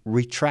to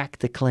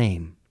retract the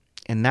claim.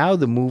 And now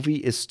the movie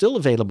is still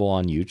available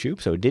on YouTube,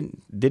 so it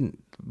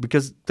didn't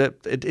because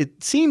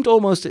it seemed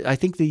almost, I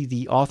think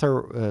the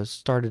author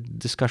started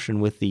discussion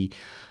with the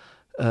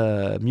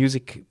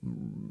music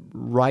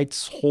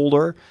rights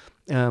holder,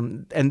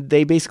 and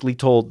they basically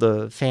told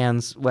the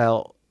fans,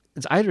 well,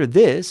 it's either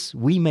this,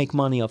 we make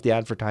money off the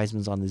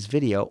advertisements on this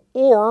video,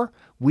 or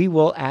we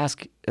will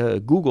ask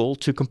Google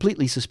to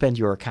completely suspend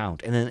your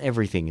account, and then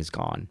everything is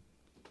gone.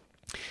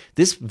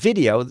 This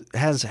video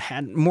has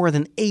had more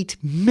than 8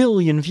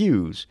 million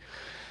views.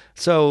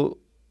 So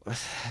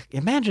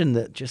imagine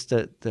the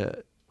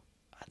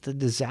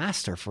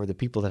disaster for the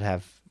people that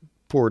have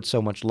poured so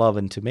much love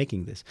into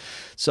making this.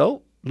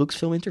 So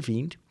Lucasfilm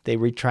intervened. They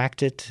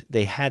retracted.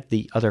 They had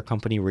the other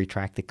company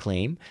retract the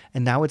claim,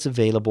 and now it's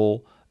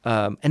available,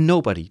 and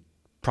nobody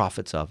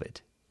profits of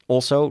it.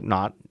 Also,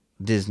 not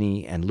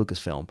Disney and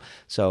Lucasfilm.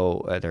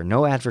 So there are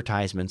no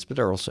advertisements, but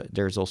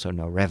there's also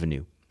no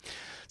revenue.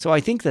 So I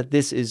think that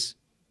this is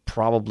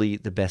probably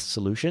the best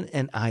solution,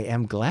 and I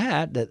am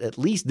glad that at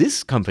least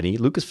this company,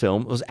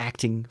 Lucasfilm, was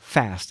acting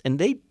fast. And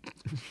they,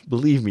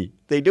 believe me,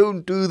 they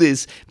don't do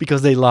this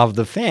because they love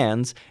the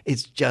fans.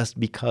 It's just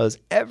because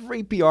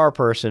every PR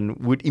person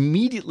would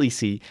immediately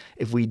see,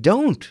 if we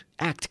don't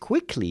act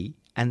quickly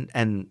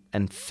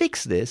and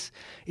fix this,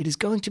 it is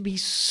going to be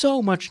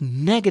so much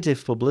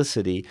negative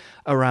publicity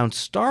around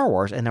Star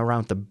Wars and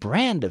around the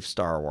brand of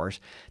Star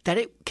Wars that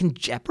it can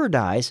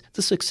jeopardize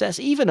the success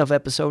even of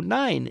Episode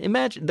 9.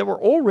 Imagine, there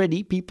were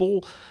already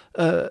people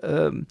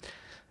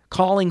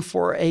calling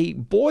for a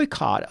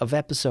boycott of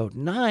Episode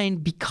 9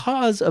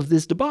 because of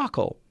this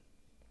debacle.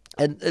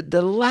 And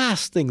the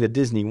last thing that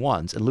Disney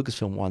wants and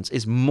Lucasfilm wants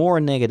is more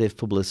negative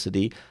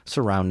publicity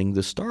surrounding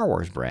the Star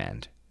Wars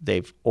brand.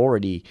 They've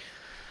already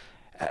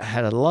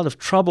had a lot of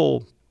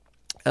trouble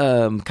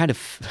kind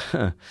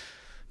of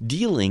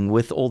dealing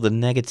with all the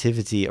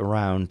negativity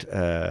around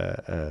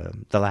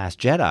The Last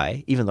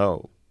Jedi, even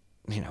though,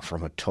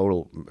 from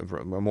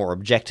a more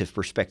objective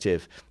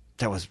perspective,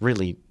 there was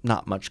really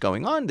not much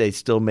going on. They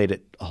still made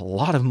it a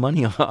lot of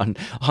money on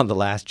The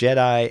Last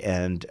Jedi,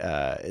 and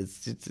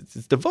it's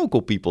the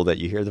vocal people that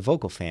you hear, the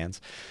vocal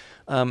fans.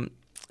 But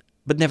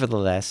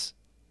nevertheless,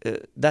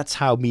 that's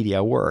how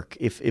media work.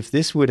 If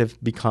this would have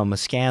become a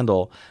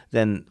scandal,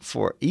 then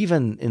for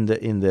even in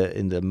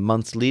the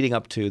months leading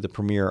up to the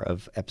premiere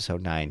of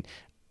Episode 9,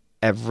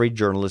 every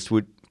journalist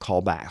would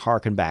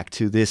harken back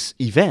to this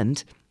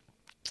event,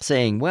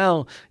 saying,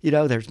 well,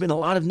 there's been a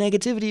lot of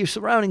negativity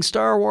surrounding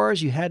Star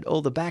Wars. You had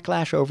all the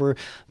backlash over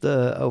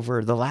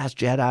the Last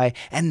Jedi,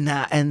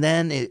 and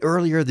then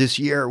earlier this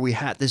year we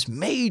had this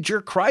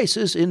major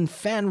crisis in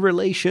fan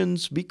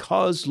relations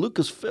because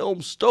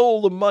Lucasfilm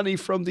stole the money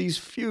from these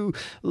few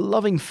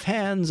loving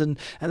fans, and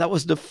that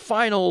was the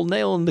final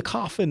nail in the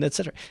coffin,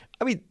 etc.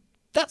 I mean,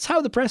 that's how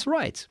the press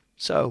writes.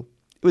 So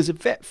it was a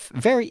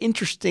very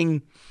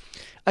interesting.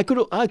 I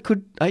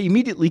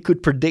immediately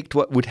could predict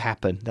what would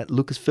happen, that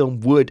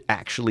Lucasfilm would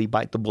actually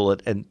bite the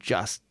bullet and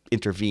just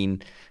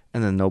intervene,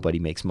 and then nobody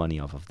makes money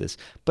off of this.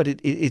 But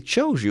it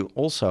shows you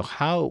also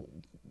how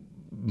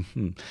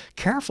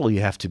careful you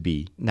have to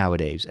be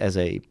nowadays as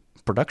a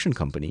production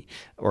company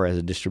or as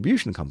a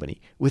distribution company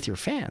with your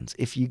fans.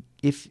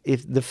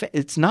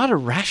 It's not a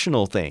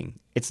rational thing.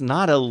 It's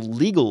not a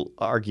legal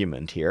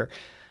argument here.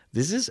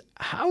 This is,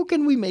 how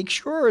can we make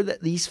sure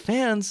that these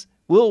fans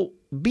will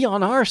be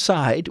on our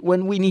side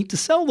when we need to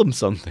sell them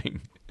something?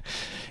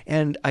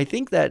 And I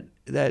think that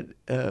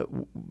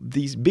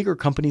these bigger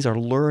companies are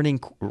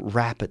learning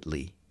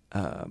rapidly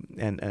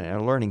and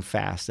are learning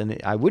fast. And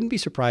I wouldn't be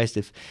surprised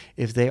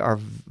if they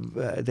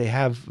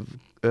have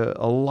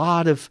a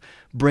lot of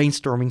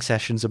brainstorming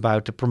sessions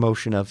about the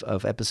promotion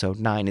of Episode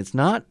 9. It's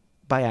not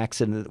by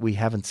accident that we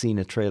haven't seen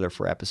a trailer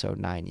for Episode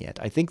 9 yet.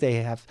 I think they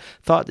have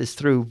thought this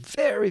through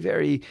very,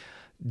 very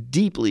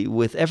deeply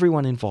with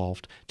everyone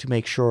involved to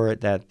make sure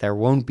that there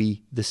won't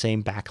be the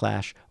same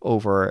backlash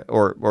over,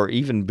 or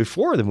even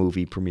before the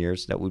movie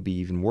premieres, that would be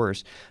even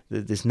worse,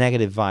 this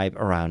negative vibe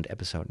around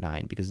Episode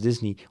 9, because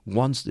Disney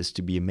wants this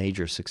to be a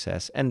major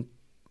success. And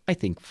I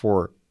think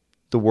for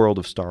the world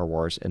of Star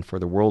Wars and for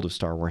the world of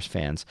Star Wars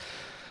fans,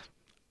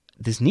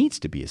 this needs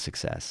to be a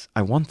success.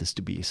 I want this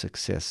to be a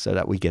success so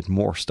that we get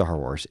more Star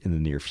Wars in the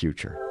near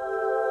future.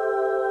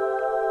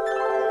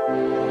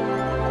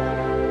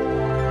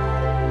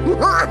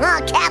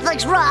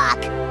 Catholics rock!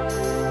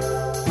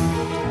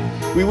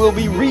 We will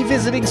be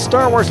revisiting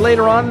Star Wars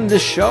later on in the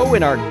show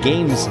in our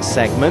games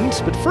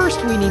segment, but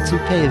first we need to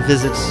pay a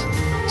visit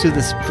to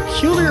this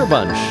peculiar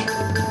bunch.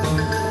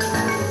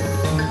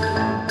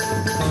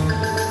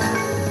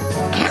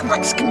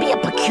 Catholics can be a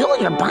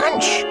peculiar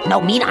bunch.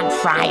 No meat on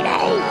Friday.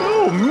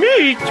 Oh,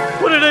 meat?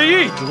 What do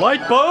they eat?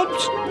 Light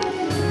bulbs?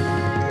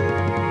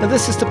 Now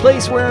this is the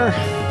place where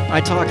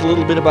I talk a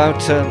little bit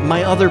about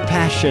my other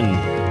passion,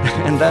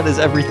 and that is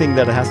everything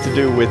that has to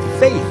do with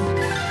faith.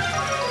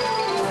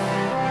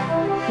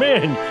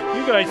 Man,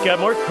 you guys got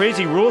more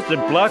crazy rules than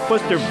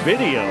Blockbuster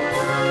Video.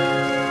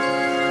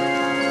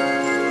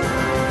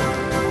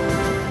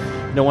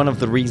 Now, one of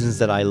the reasons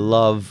that I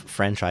love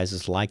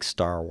franchises like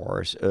Star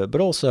Wars,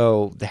 but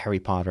also the Harry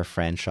Potter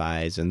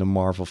franchise and the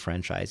Marvel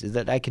franchise, is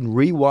that I can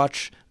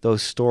rewatch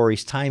those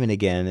stories time and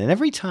again. And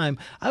every time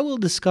I will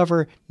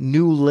discover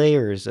new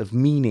layers of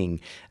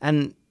meaning.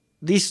 And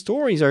these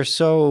stories are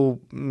so,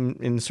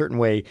 in a certain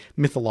way,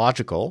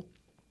 mythological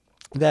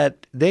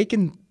that they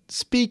can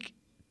speak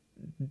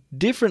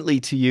differently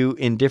to you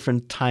in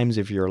different times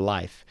of your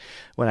life.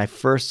 When I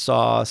first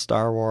saw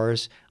Star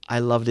Wars, I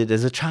loved it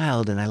as a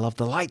child, and I loved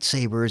the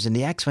lightsabers and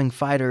the X-Wing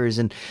fighters,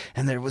 and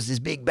there was this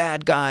big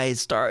bad guy,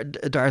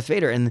 Darth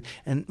Vader. And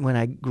when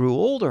I grew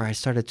older, I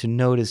started to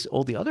notice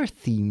all the other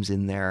themes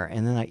in there,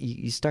 and then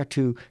you start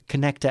to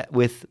connect that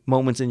with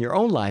moments in your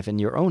own life and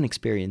your own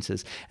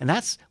experiences. And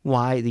that's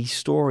why these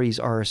stories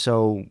are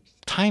so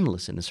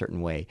timeless in a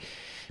certain way,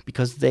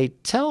 because they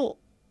tell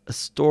a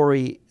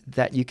story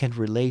that you can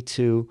relate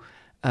to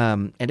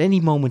at any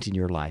moment in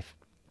your life.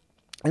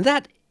 And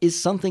that is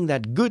something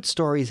that good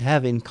stories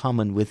have in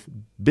common with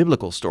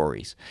biblical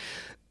stories.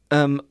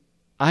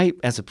 I,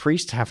 as a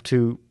priest, have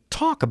to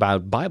talk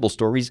about Bible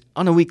stories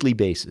on a weekly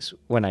basis.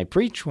 When I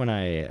preach, when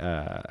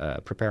I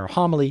prepare a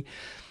homily,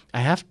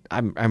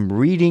 I'm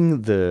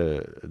reading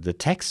the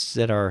texts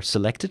that are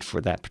selected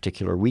for that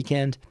particular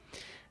weekend,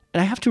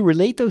 and I have to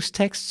relate those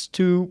texts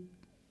to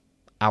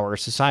our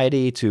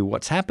society, to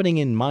what's happening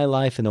in my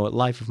life and the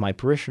life of my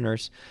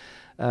parishioners,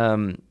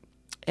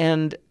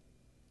 and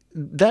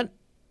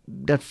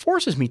that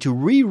forces me to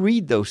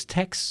reread those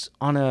texts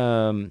on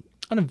a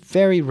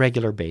very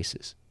regular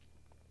basis.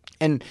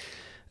 And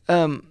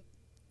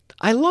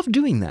I love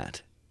doing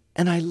that.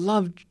 And I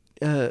love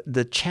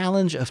the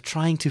challenge of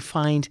trying to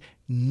find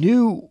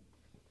new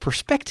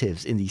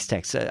perspectives in these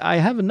texts. I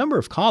have a number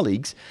of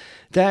colleagues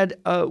that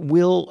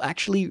will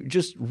actually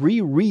just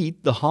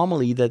reread the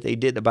homily that they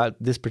did about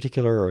this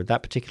particular or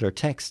that particular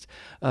text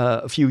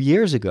a few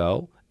years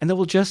ago, and they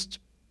will just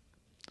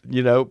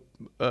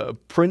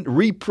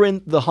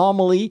reprint the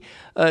homily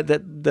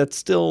that's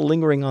still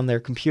lingering on their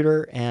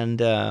computer, and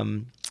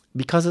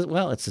because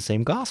it's the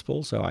same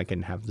gospel, so I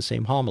can have the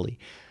same homily.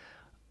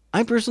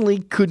 I personally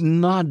could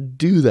not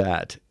do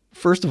that.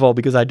 First of all,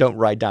 because I don't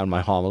write down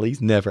my homilies,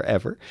 never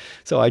ever,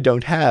 so I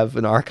don't have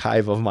an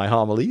archive of my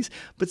homilies.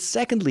 But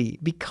secondly,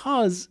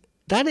 because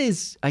that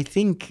is, I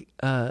think,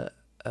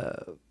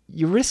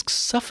 you risk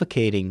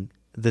suffocating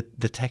the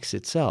text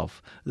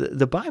itself.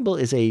 The Bible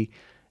is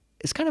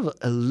it's kind of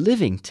a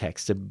living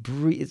text.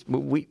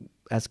 We,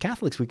 as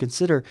Catholics, we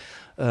consider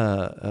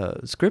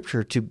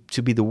Scripture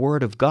to be the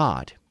Word of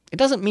God. It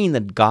doesn't mean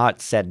that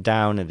God sat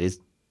down at his,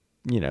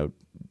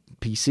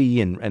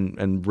 PC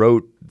and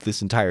wrote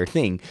this entire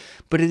thing,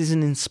 but it is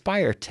an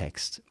inspired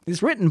text.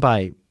 It's written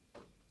by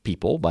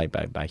people,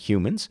 by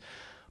humans,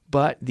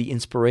 but the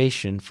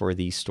inspiration for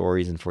these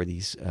stories and for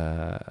these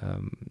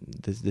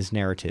this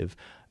narrative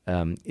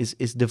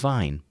is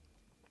divine.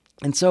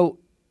 And so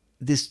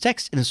this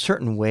text, in a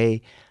certain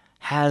way,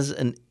 has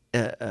an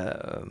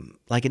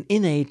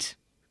innate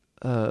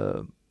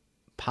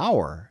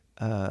power.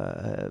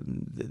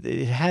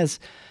 It has,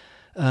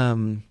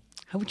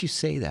 how would you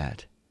say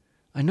that?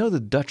 I know the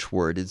Dutch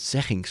word is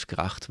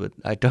zeggingskracht, but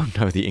I don't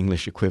know the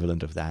English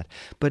equivalent of that.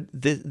 But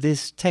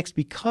this text,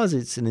 because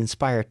it's an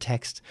inspired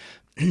text,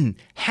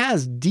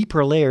 has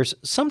deeper layers,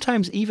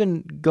 sometimes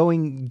even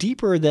going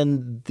deeper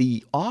than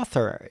the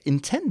author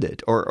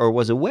intended or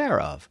was aware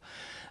of.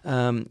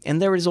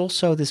 And there is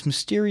also this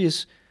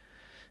mysterious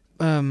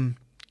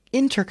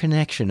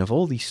interconnection of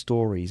all these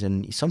stories,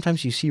 and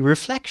sometimes you see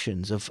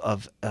reflections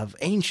of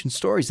ancient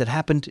stories that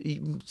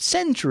happened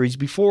centuries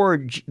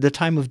before the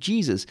time of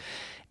Jesus.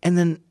 And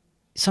then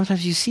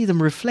sometimes you see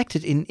them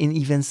reflected in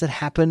events that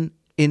happen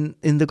in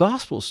the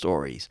gospel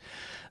stories.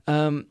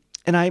 And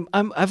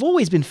I've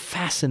always been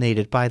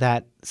fascinated by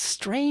that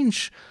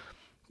strange,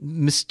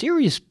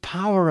 mysterious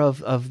power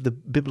of the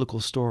biblical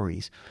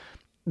stories.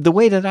 the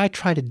way that I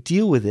try to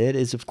deal with it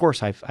is, of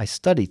course, I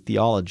studied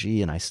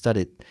theology and I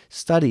studied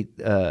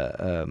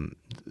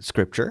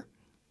Scripture.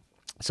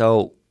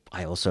 So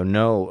I also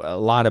know a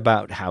lot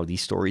about how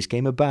these stories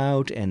came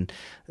about, and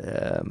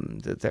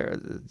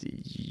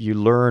you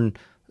learn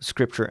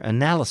Scripture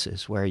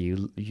analysis, where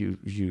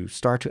you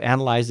start to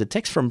analyze the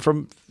text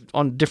from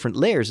on different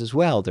layers as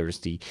well. There's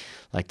the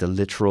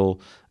literal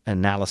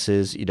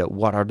analysis.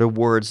 What are the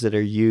words that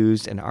are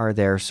used, and are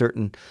there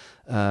certain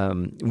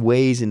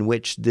ways in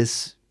which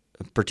this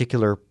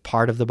particular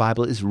part of the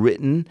Bible is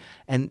written,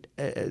 and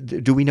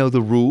do we know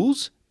the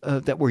rules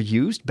that were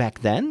used back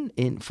then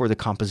for the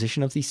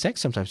composition of these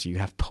texts? Sometimes you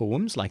have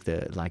poems like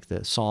the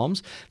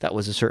Psalms. That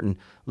was a certain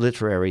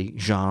literary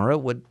genre.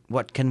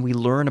 What can we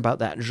learn about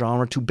that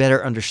genre to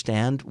better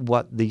understand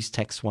what these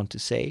texts want to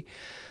say?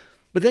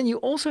 But then you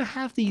also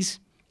have these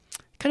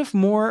kind of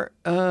more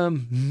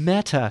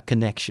meta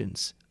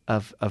connections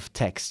of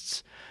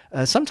texts.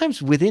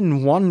 Sometimes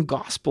within one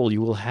gospel,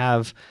 you will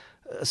have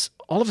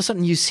all of a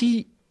sudden you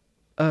see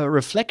a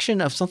reflection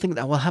of something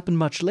that will happen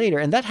much later.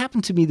 And that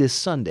happened to me this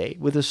Sunday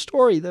with a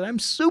story that I'm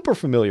super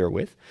familiar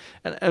with.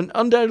 And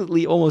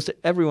undoubtedly, almost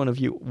every one of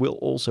you will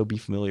also be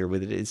familiar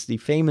with it. It's the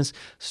famous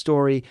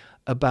story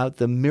about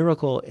the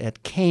miracle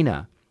at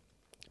Cana,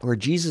 where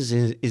Jesus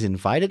is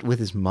invited with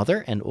his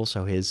mother and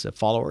also his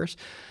followers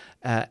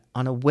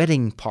on a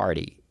wedding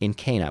party in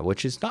Cana,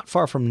 which is not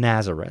far from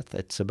Nazareth.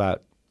 It's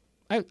about,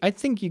 I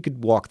think you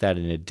could walk that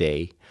in a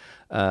day.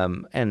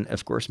 And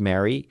of course,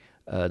 Mary,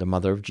 the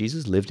mother of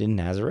Jesus, lived in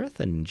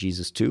Nazareth, and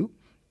Jesus too.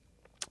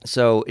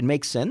 So it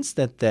makes sense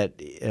that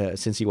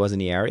since he was in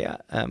the area,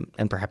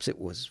 and perhaps it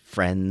was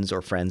friends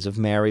of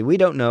Mary, we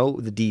don't know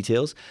the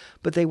details,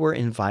 but they were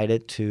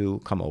invited to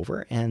come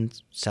over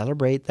and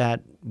celebrate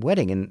that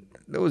wedding. And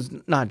it was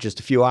not just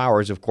a few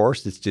hours, of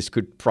course. This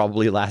could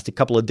probably last a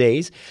couple of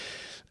days.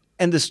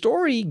 And the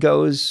story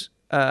goes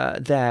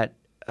that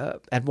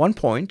at one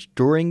point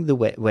during the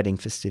wedding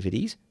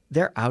festivities,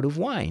 they're out of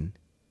wine.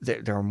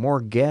 There are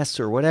more guests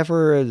or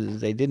whatever.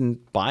 They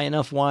didn't buy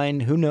enough wine.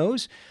 Who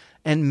knows?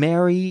 And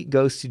Mary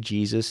goes to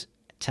Jesus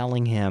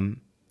telling him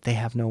they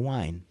have no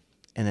wine.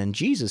 And then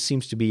Jesus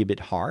seems to be a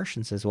bit harsh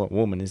and says, "Well,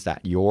 woman, is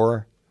that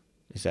your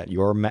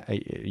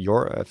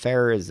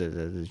affair?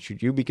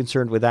 Should you be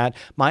concerned with that?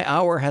 My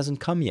hour hasn't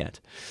come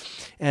yet."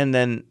 And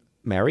then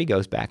Mary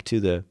goes back to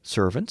the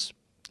servants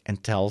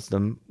and tells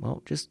them,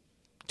 "Well, just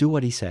do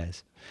what he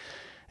says."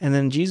 And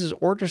then Jesus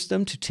orders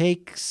them to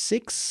take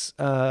 6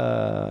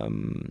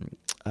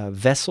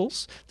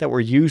 vessels that were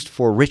used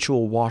for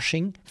ritual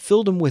washing,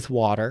 fill them with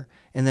water,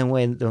 and then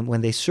when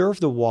they serve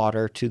the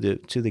water to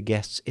the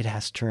guests, it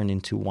has turned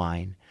into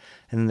wine.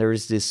 And there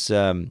is this,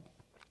 let's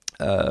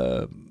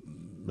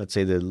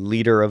say, the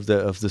leader of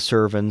the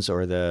servants,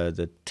 or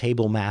the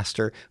table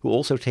master, who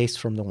also tastes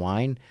from the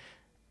wine,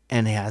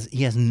 and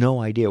he has no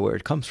idea where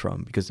it comes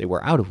from because they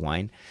were out of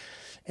wine.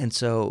 And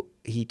so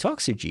he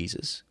talks to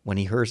Jesus when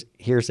he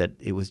hears that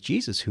it was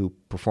Jesus who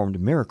performed a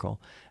miracle,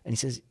 and he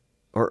says,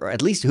 or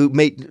at least who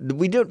made.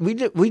 We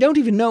don't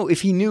even know if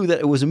he knew that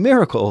it was a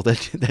miracle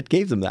that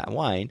gave them that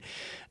wine.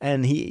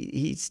 And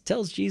he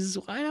tells Jesus,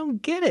 "Well, I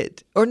don't get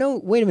it." Or no,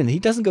 wait a minute. He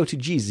doesn't go to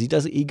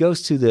Jesus. He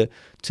goes to the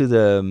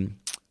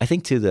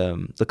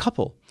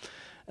couple,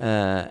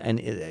 and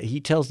he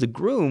tells the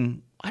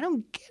groom, "I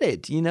don't get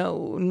it.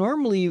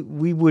 Normally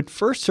we would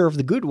first serve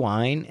the good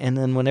wine, and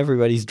then when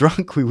everybody's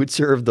drunk, we would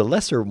serve the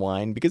lesser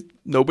wine because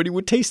nobody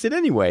would taste it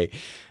anyway.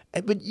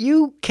 But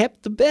you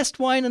kept the best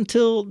wine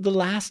until the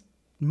last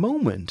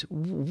moment.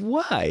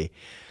 Why?"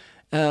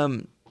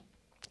 And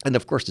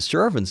of course, the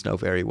servants know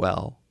very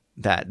well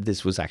that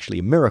this was actually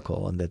a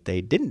miracle and that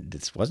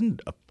this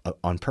wasn't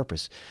on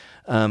purpose.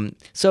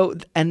 So,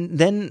 and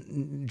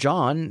then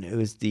John, who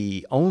is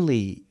the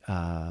only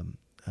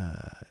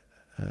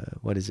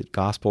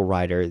gospel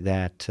writer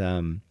that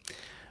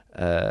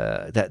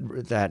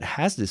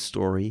has this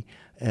story,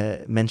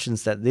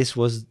 mentions that this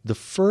was the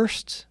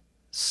first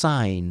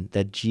sign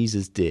that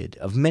Jesus did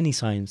of many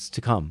signs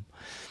to come.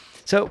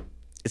 So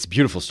it's a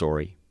beautiful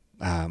story.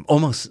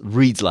 Almost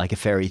reads like a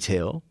fairy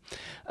tale.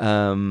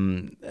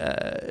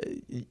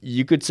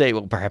 You could say,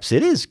 well, perhaps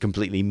it is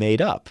completely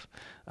made up.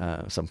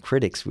 Some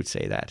critics would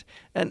say that.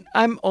 And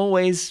I'm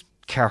always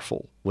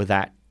careful with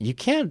that. You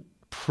can't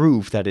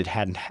prove that it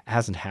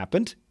hasn't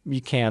happened.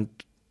 You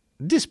can't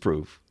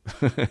disprove.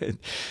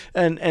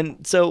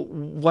 And so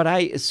what I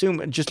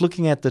assume, just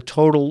looking at the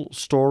total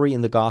story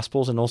in the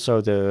Gospels and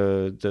also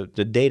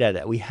the data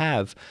that we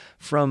have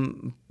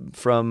from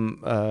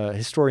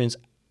historians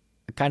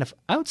kind of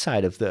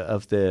outside of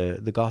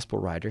the Gospel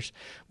writers,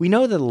 we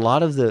know that a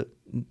lot of the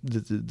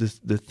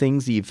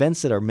things, the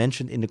events that are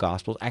mentioned in the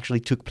Gospels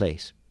actually took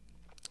place.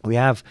 We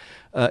have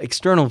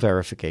external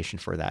verification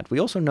for that. We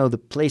also know the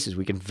places.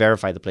 We can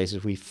verify the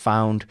places. We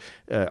found,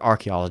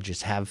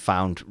 archaeologists have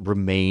found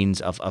remains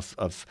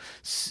of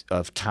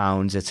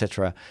towns,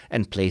 etc.,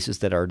 and places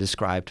that are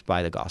described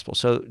by the Gospel.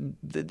 So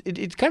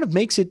it kind of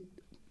makes it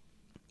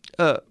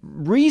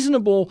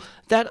reasonable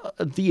that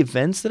the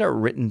events that are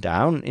written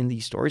down in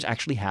these stories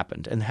actually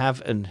happened and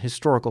have an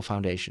historical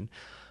foundation.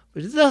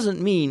 But it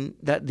doesn't mean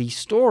that these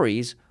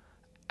stories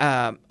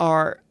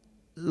are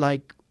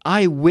like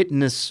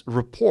eyewitness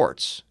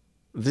reports.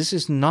 This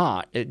is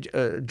not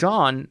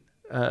John,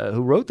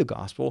 who wrote the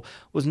gospel,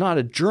 was not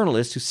a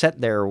journalist who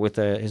sat there with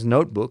his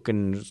notebook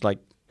and was like,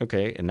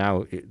 okay, and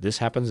now this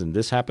happens and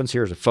this happens.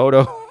 Here's a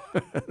photo.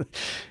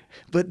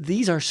 But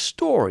these are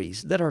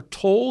stories that are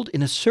told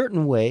in a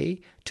certain way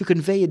to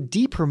convey a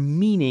deeper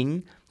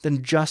meaning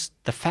than just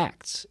the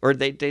facts, or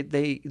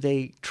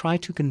they try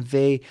to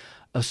convey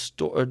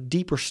a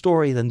deeper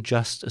story than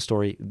just a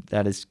story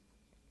that is,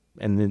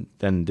 and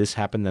then this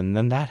happened and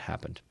then that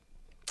happened.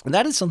 And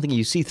that is something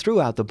you see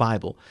throughout the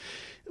Bible.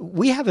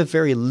 We have a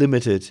very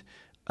limited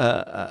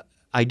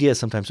idea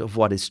sometimes of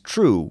what is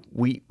true.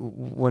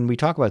 When we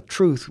talk about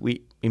truth,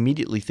 we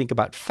immediately think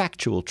about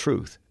factual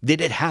truth.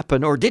 Did it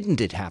happen or didn't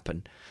it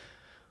happen?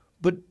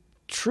 But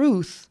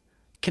truth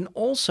can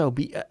also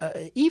be,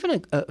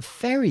 even a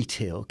fairy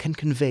tale can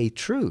convey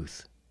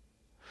truth.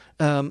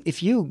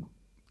 If you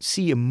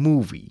see a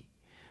movie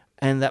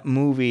and that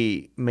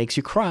movie makes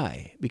you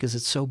cry because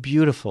it's so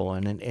beautiful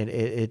and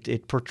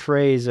it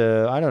portrays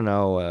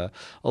a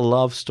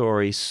love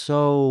story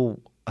so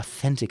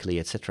authentically,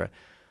 etc.,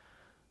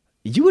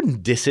 you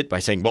wouldn't diss it by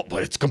saying, well,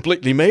 but it's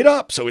completely made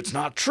up, so it's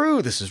not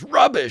true. This is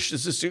rubbish.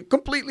 This is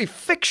completely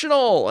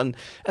fictional. And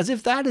as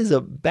if that is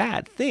a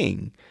bad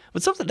thing.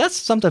 But that's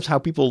sometimes how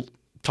people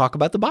talk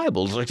about the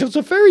Bible. It's like, it's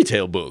a fairy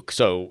tale book,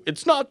 so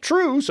it's not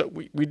true, so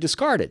we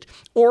discard it.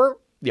 Or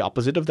the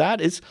opposite of that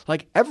is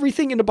like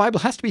everything in the Bible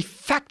has to be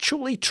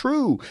factually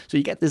true. So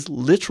you get this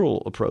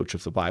literal approach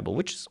of the Bible,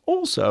 which is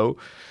also,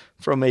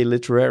 from a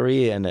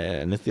literary and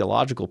a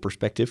theological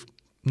perspective,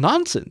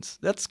 nonsense.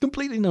 That's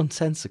completely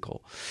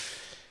nonsensical.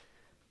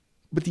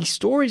 But these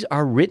stories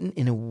are written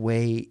in a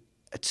way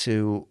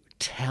to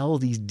tell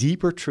these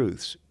deeper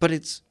truths. But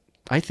it's,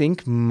 I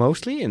think,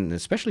 mostly, and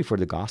especially for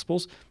the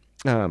Gospels,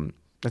 I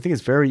think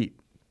it's very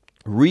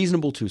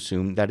reasonable to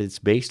assume that it's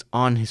based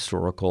on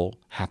historical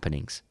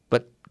happenings.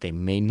 But they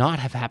may not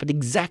have happened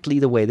exactly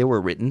the way they were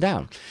written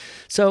down.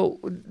 So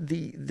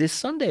this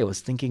Sunday I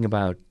was thinking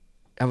about,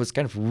 I was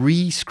kind of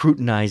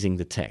re-scrutinizing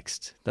the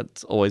text.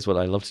 That's always what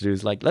I love to do,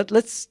 is like,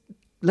 let's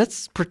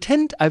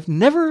pretend I've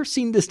never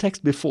seen this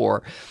text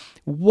before.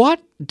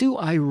 What do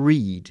I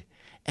read?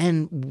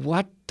 And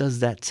what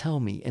does that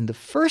tell me? And the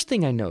first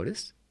thing I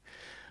noticed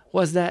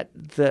was that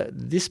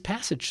this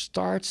passage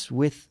starts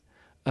with,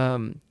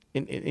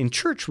 in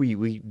church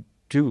we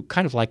do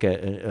kind of like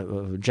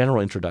a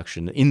general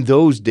introduction. In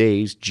those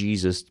days,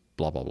 Jesus,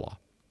 blah, blah, blah.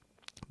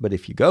 But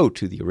if you go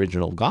to the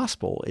original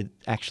gospel, it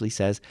actually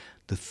says,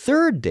 the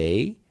third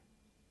day,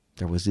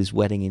 there was this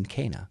wedding in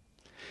Cana.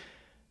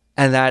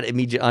 And that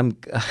immediately, I'm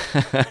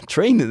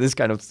trained in this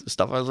kind of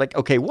stuff. I was like,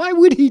 okay, why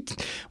would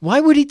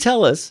he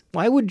tell us?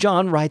 Why would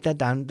John write that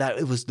down, that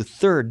it was the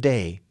third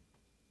day?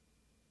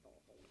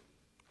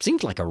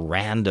 Seems like a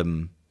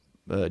random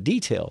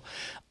detail.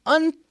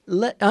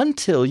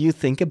 Until you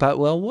think about,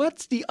 well,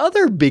 what's the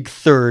other big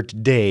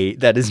third day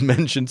that is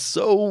mentioned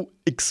so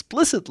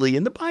explicitly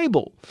in the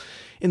Bible,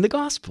 in the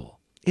gospel?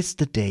 It's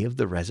the day of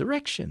the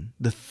resurrection,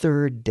 the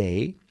third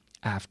day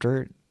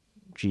after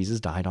Jesus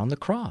died on the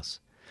cross.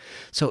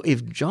 So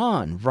if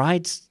John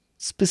writes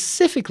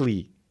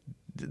specifically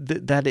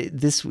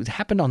this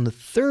happened on the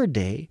third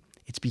day,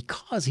 it's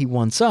because he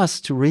wants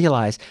us to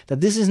realize that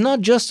this is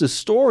not just a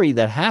story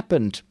that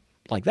happened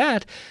like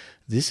that.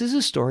 This is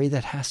a story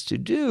that has to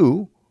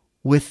do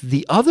with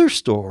the other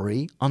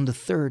story on the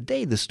third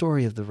day, the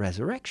story of the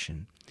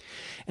resurrection.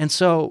 And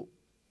so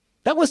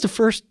that was the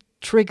first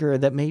trigger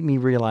that made me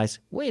realize,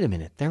 wait a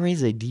minute, there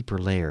is a deeper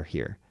layer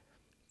here.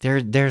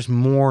 There's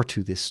more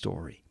to this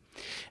story.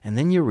 And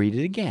then you read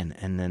it again,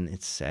 and then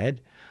it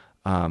said,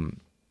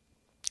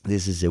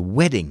 this is a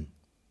wedding.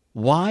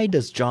 Why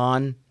does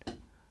John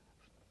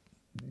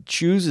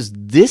chooses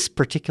this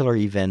particular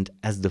event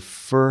as the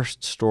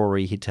first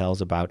story he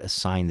tells about a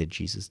sign that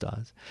Jesus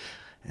does?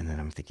 And then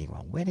I'm thinking,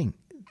 well, wedding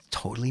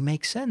totally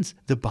makes sense.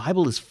 The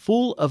Bible is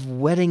full of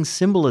wedding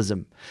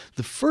symbolism.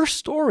 The first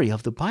story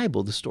of the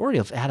Bible, the story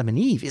of Adam and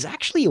Eve, is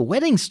actually a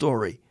wedding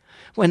story.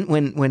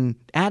 When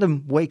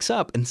Adam wakes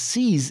up and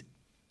sees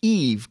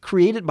Eve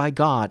created by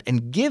God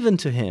and given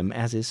to him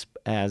as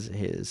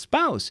his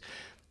spouse,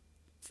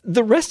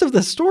 the rest of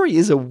the story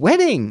is a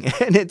wedding,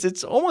 and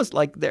it's almost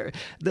like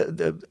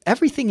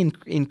everything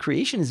in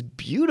creation is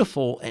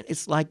beautiful, and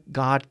it's like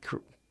God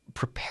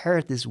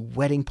prepared this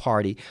wedding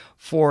party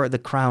for the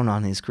crown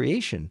on his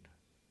creation,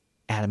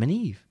 Adam and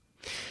Eve.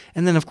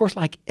 And then, of course,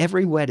 like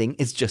every wedding,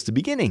 it's just the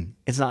beginning.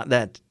 It's not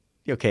that,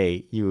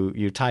 okay,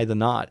 you tie the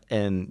knot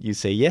and you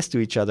say yes to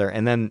each other,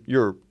 and then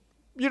you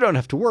don't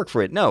have to work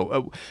for it.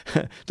 No,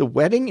 the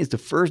wedding is the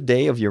first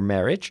day of your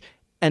marriage,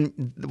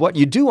 and what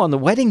you do on the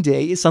wedding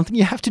day is something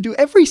you have to do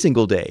every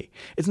single day.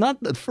 It's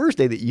not the first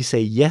day that you say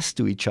yes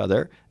to each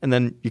other and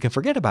then you can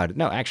forget about it.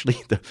 No, actually,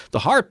 the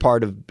hard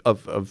part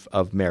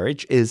of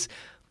marriage is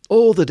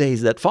all the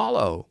days that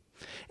follow.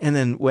 And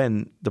then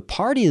when the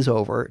party is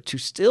over, to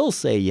still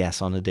say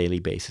yes on a daily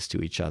basis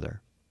to each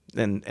other.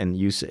 And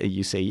you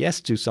say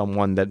yes to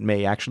someone that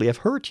may actually have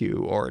hurt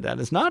you, or that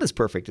is not as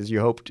perfect as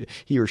you hoped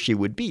he or she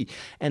would be.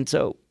 And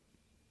so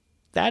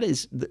that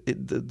is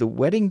the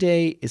wedding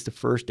day is the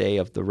first day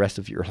of the rest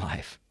of your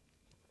life.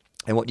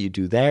 And what you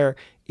do there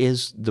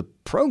is the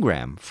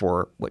program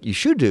for what you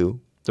should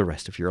do the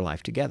rest of your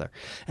life together.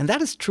 And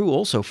that is true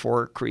also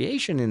for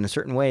creation in a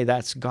certain way.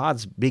 That's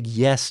God's big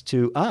yes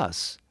to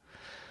us.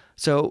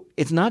 So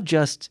it's not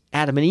just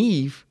Adam and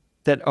Eve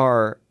that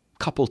are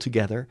coupled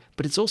together,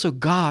 but it's also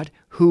God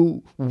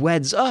who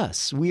weds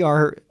us. We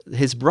are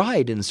his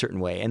bride in a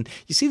certain way. And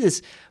you see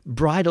this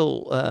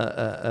bridal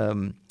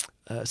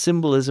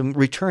symbolism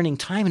returning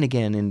time and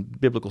again in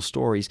biblical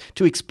stories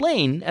to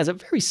explain, as a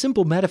very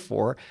simple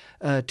metaphor,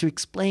 to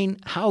explain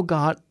how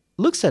God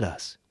looks at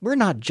us. We're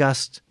not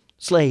just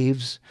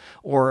slaves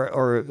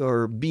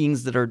or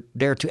beings that are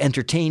there to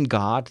entertain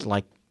God,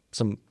 like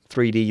some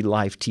 3D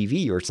live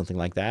TV or something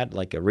like that,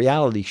 like a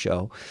reality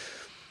show.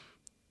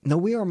 No,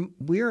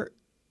 we're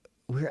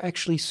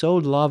actually so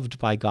loved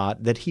by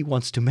God that he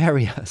wants to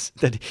marry us,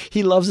 that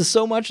he loves us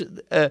so much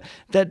that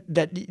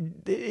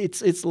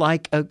it's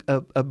like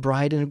a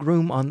bride and a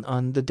groom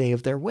on the day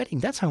of their wedding.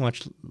 That's how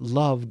much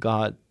love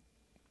God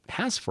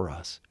has for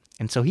us.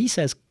 And so he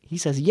says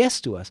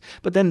yes to us.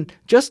 But then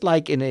just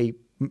like in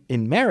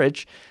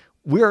marriage,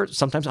 we're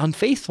sometimes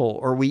unfaithful,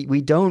 or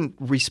we don't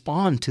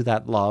respond to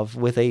that love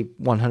with a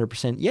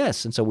 100%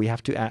 yes. And so we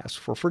have to ask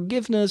for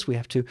forgiveness.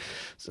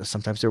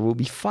 Sometimes there will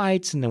be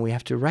fights, and then we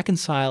have to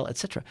reconcile,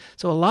 etc.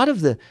 So a lot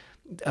of the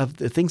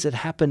things that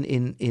happen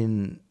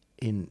in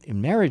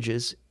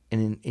marriages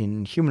and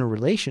in human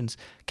relations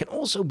can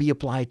also be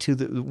applied to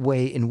the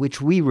way in which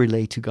we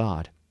relate to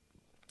God.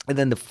 And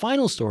then the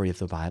final story of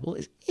the Bible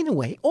is, in a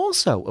way,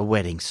 also a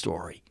wedding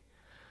story.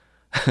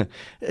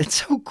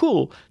 It's so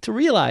cool to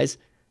realize.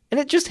 And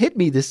it just hit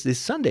me this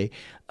Sunday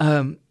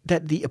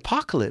that the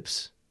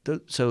apocalypse,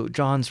 so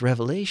John's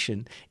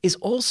revelation, is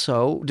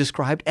also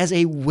described as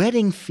a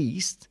wedding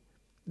feast,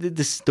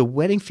 the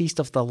wedding feast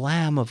of the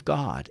Lamb of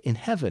God in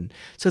heaven,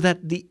 so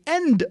that the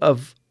end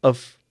of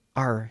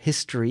our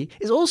history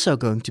is also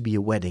going to be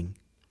a wedding.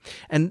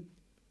 And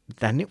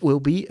then it will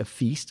be a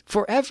feast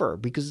forever,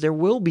 because there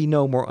will be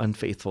no more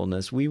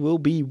unfaithfulness. We will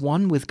be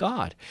one with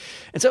God.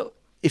 And so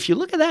if you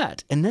look at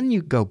that, and then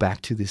you go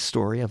back to this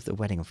story of the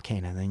wedding of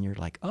Cana, and then you're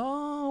like,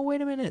 oh,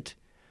 wait a minute.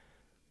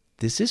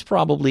 This is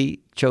probably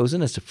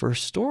chosen as the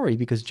first story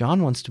because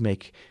John wants to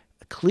make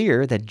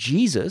clear that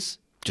Jesus,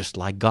 just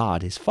like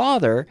God, his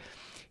Father,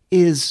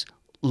 is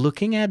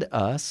looking at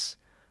us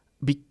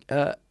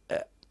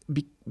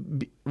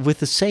with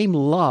the same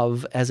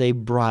love as a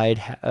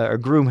bride or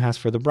groom has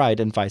for the bride,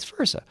 and vice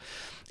versa.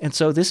 And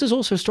so this is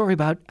also a story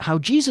about how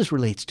Jesus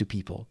relates to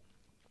people.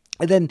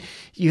 And then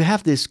you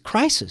have this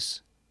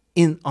crisis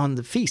on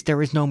the feast.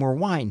 There is no more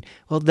wine.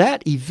 Well,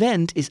 that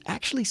event is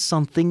actually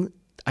something,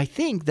 I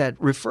think, that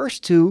refers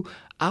to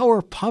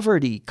our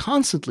poverty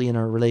constantly in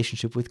our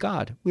relationship with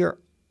God. We are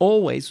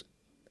always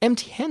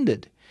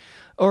empty-handed,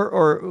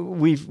 or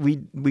we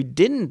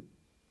didn't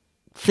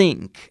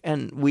think,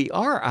 and we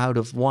are out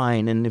of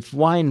wine. And if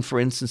wine, for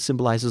instance,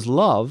 symbolizes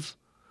love,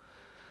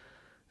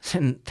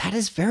 then that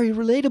is very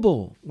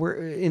relatable. We're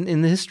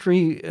in the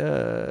history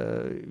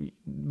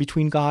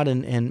between God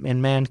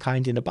and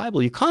mankind in the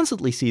Bible, you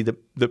constantly see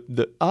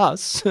the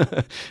us.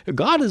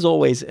 God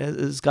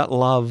has got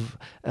love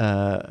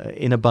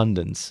in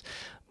abundance,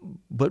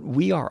 but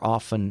we are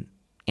often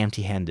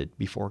empty-handed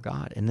before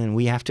God, and then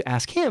we have to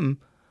ask him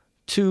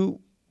to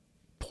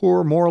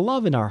pour more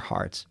love in our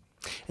hearts.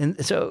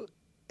 And so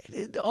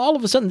all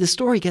of a sudden, this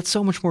story gets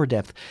so much more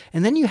depth.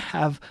 And then you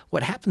have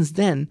what happens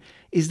then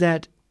is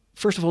that,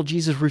 first of all,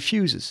 Jesus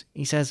refuses.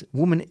 He says,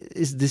 "Woman,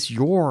 is this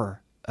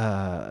your?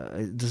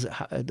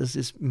 Does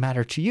this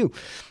matter to you?"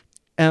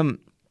 And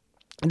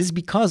this is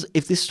because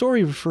if this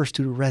story refers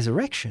to the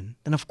resurrection,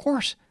 then of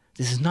course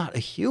this is not a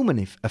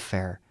human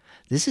affair.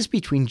 This is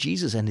between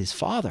Jesus and his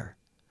Father,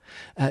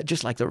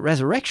 just like the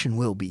resurrection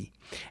will be.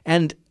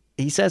 And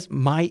he says,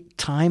 "My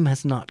time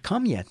has not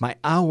come yet. My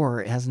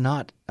hour has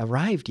not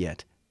arrived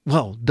yet."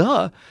 Well,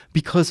 duh,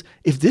 because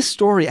if this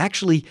story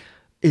actually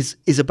is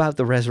about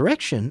the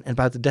resurrection and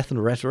about the death and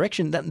the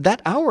resurrection,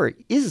 that hour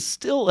is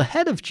still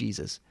ahead of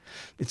Jesus.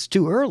 It's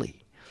too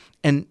early.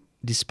 And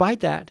despite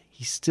that,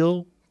 he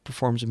still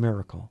performs a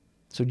miracle.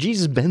 So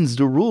Jesus bends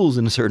the rules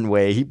in a certain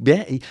way.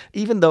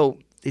 Even though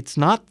it's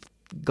not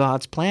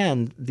God's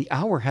plan, the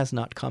hour has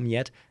not come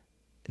yet.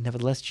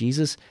 Nevertheless,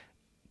 Jesus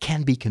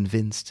can be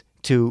convinced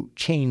to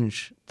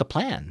change the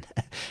plan,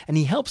 and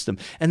he helps them.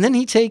 And then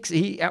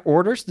he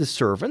orders the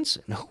servants.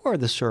 And who are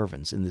the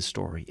servants in this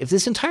story? If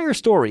this entire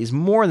story is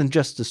more than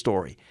just a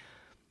story,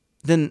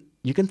 then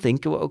you can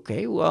think,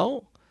 okay,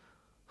 well,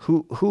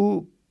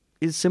 who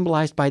is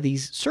symbolized by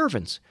these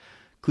servants?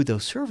 Could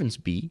those servants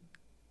be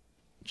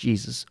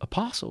Jesus'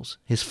 apostles,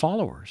 his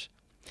followers?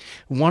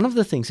 One of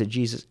the things that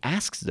Jesus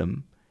asks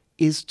them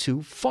is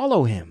to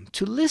follow him,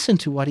 to listen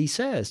to what he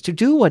says, to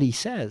do what he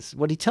says,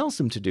 what he tells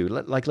them to do.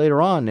 Like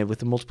later on with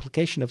the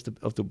multiplication of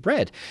the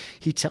bread,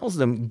 he tells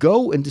them,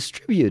 go and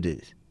distribute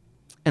it.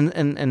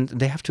 And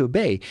they have to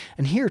obey.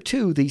 And here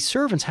too, the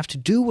servants have to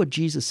do what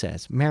Jesus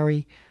says.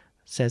 Mary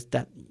says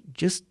that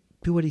just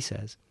do what he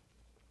says.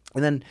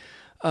 And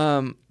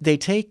then they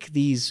take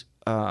these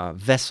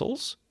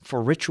vessels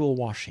for ritual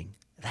washing.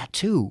 That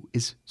too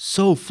is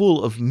so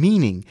full of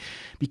meaning,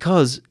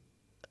 because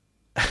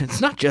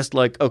it's not just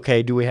like,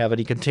 okay, do we have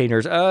any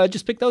containers?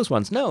 Just pick those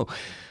ones. No,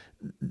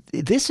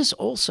 this is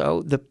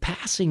also the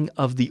passing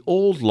of the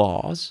old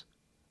laws,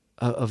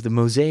 of the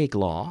Mosaic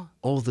law,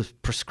 all the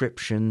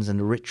prescriptions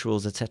and the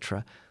rituals,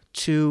 etc.,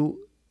 to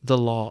the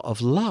law of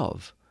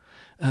love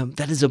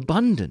that is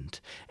abundant.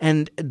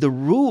 And the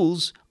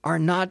rules are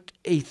not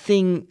a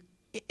thing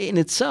in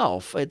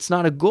itself. It's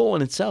not a goal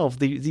in itself.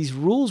 These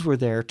rules were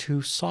there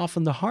to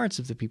soften the hearts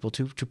of the people,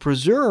 to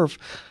preserve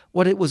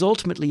what it was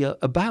ultimately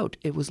about.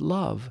 It was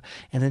love.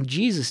 And then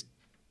Jesus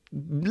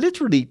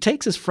literally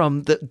takes us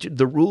from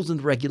the rules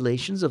and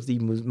regulations of the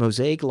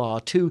Mosaic law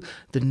to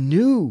the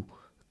new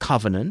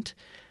covenant,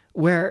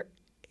 where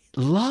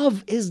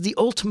love is the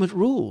ultimate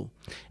rule.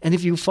 And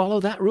if you follow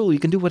that rule, you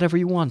can do whatever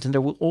you want, and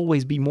there will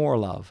always be more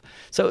love.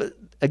 So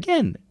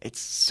again, it's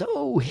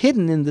so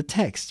hidden in the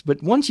text,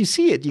 but once you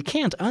see it, you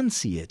can't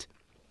unsee it.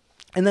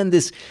 And then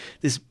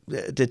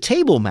the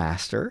table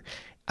master,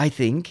 I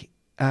think,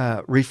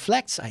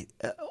 reflects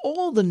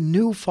all the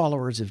new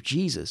followers of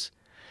Jesus.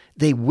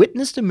 They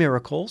witness the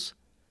miracles,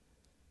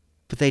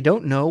 but they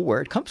don't know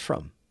where it comes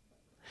from.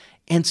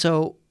 And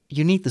so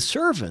you need the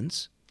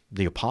servants,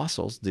 the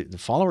apostles, the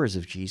followers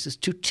of Jesus,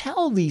 to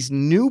tell these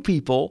new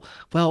people,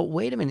 well,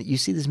 wait a minute, you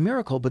see this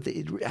miracle, but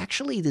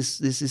actually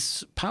this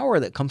is power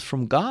that comes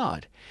from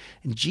God.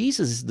 And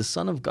Jesus is the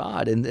Son of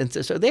God. And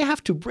so they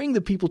have to bring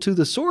the people to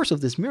the source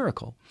of this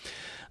miracle.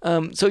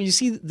 So you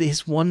see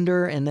his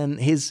wonder and then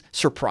his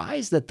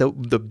surprise that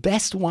the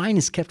best wine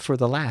is kept for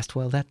the last.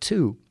 Well, that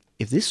too,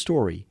 if this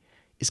story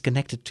is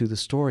connected to the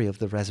story of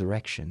the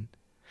resurrection,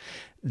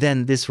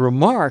 then this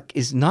remark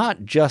is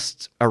not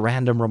just a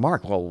random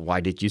remark. Well,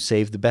 why did you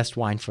save the best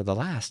wine for the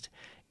last?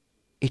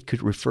 It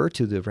could refer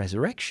to the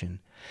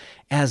resurrection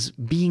as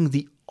being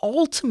the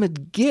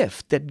ultimate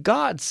gift that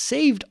God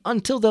saved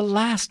until the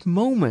last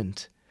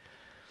moment,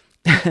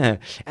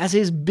 as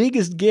his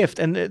biggest gift,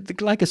 and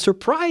like a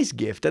surprise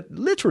gift that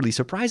literally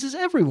surprises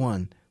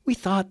everyone. We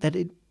thought that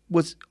it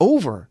was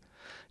over.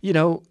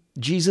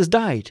 Jesus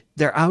died.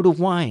 They're out of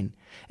wine.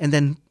 And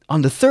then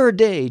on the third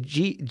day,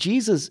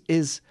 Jesus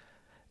is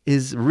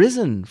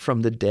risen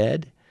from the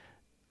dead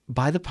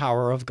by the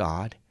power of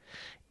God,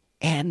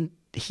 and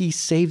he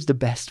saves the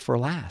best for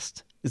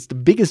last. It's the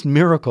biggest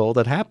miracle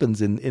that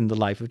happens in the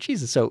life of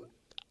Jesus. So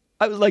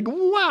I was like,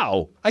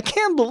 wow, I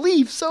can't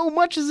believe so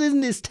much is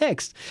in this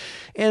text.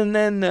 And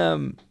then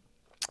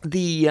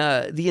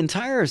the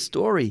entire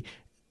story,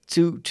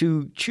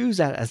 to choose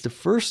that as the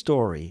first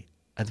story,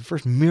 the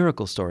first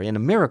miracle story. And a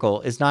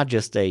miracle is not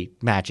just a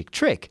magic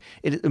trick.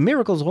 A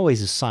miracle is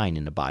always a sign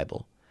in the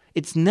Bible.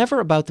 It's never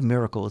about the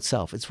miracle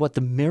itself. It's what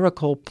the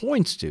miracle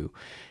points to.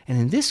 And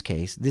in this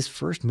case, this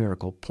first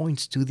miracle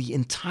points to the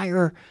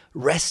entire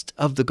rest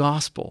of the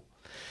gospel.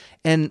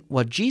 And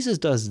what Jesus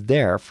does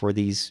there for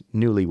these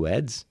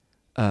newlyweds,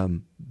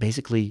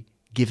 basically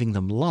giving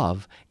them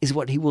love, is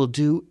what he will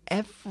do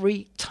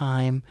every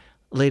time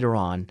later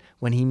on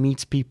when he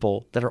meets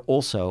people that are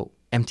also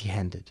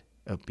empty-handed.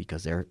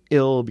 Because they're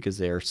ill, because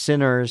they're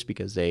sinners,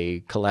 because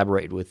they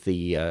collaborate with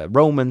the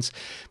Romans.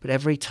 But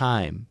every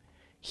time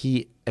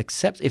he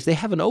accepts, if they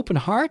have an open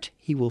heart,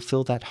 he will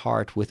fill that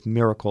heart with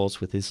miracles,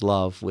 with his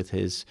love, with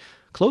his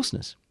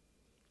closeness.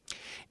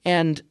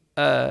 And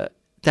that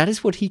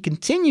is what he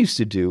continues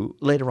to do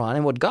later on,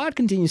 and what God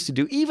continues to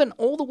do even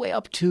all the way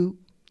up to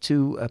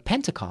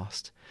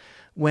Pentecost,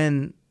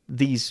 when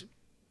these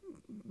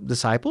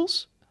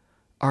disciples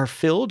are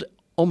filled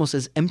almost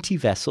as empty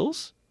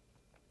vessels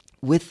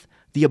with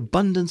the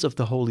abundance of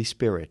the Holy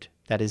Spirit.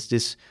 That is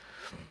this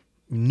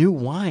new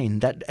wine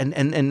that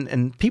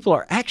and people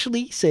are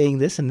actually saying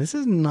this, and this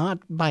is not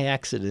by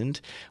accident,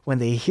 when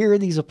they hear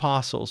these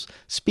apostles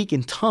speak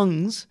in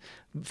tongues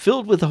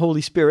filled with the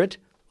Holy Spirit,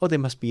 oh, they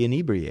must be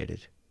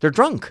inebriated. They're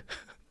drunk.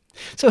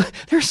 So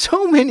there's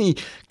so many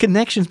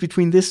connections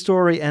between this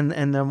story and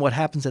what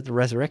happens at the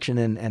resurrection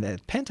and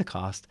at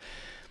Pentecost,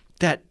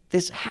 that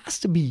this has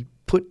to be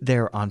put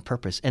there on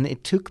purpose. And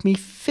it took me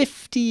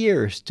 50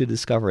 years to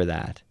discover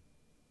that.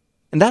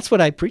 And that's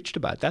what I preached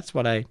about. That's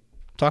what I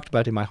talked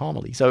about in my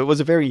homily. So it was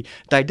a very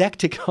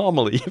didactic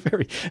homily,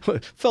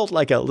 felt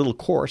like a little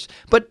course.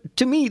 But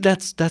to me,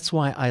 that's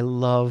why I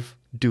love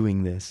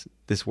doing this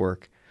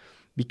work,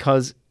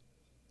 because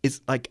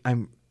it's like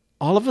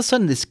all of a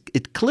sudden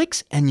it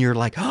clicks and you're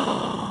like,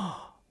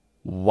 oh,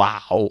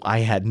 wow, I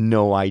had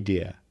no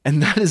idea.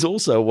 And that is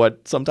also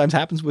what sometimes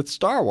happens with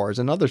Star Wars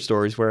and other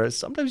stories, where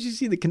sometimes you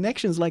see the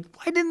connections like,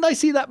 why didn't I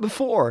see that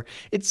before?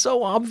 It's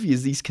so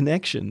obvious, these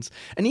connections.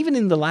 And even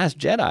in The Last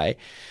Jedi,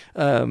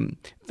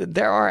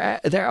 there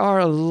are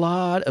a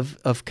lot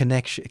of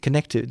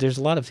connective. There's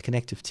a lot of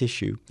connective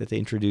tissue that they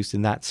introduced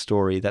in that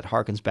story that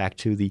harkens back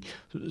to the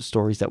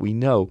stories that we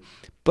know.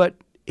 But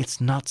it's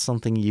not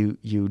something you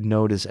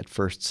notice at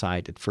first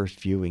sight, at first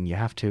viewing. You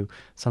have to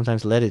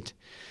sometimes let it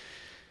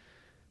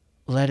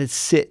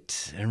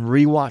sit and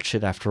rewatch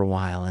it after a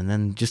while, and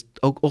then just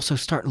also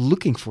start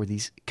looking for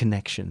these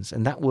connections,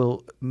 and that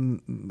will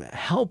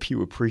help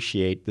you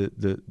appreciate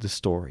the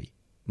story.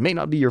 It may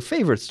not be your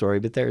favorite story,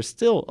 but there's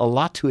still a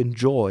lot to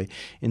enjoy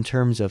in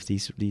terms of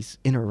these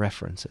inner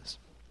references.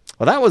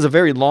 Well, that was a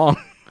very long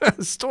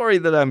story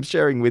that I'm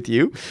sharing with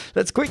you.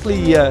 Let's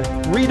quickly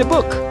read a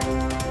book.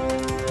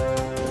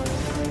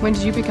 When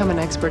did you become an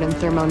expert in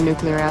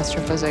thermonuclear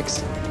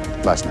astrophysics?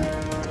 Last night.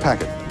 The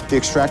packet. The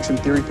extraction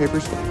theory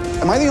papers.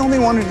 Am I the only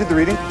one who did the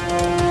reading?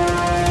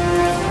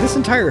 This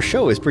entire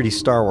show is pretty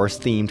Star Wars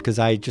themed, because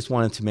I just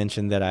wanted to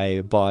mention that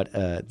I bought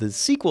the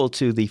sequel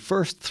to the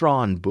first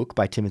Thrawn book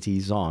by Timothy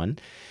Zahn,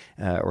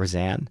 or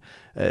Zahn.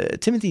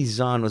 Timothy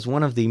Zahn was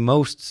one of the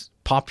most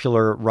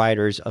popular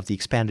writers of the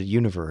expanded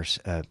universe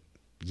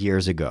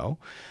years ago.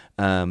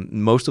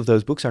 Most of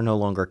those books are no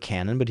longer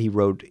canon, but he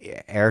wrote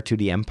Heir to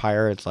the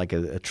Empire. It's like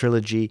a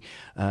trilogy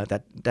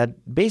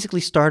that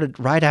basically started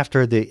right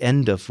after the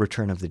end of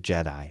Return of the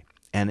Jedi.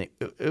 And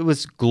it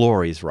was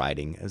glorious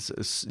writing.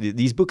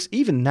 These books,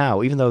 even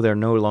now, even though they're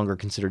no longer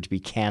considered to be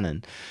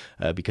canon,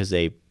 because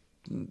they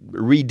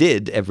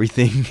redid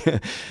everything,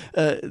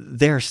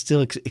 they're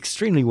still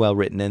extremely well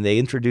written. And they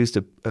introduced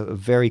a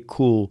very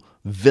cool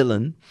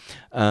villain,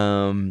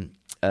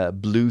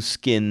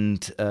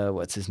 blue-skinned,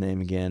 what's his name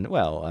again?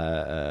 Well,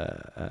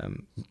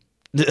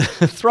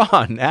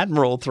 Thrawn,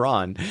 Admiral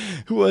Thrawn,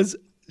 who was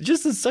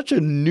just such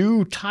a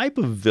new type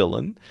of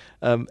villain,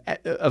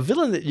 a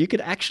villain that you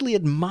could actually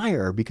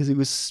admire because he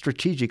was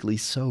strategically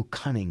so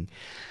cunning.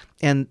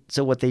 And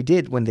so what they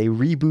did when they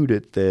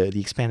rebooted the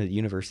expanded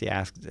universe, they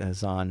asked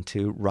Zahn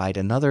to write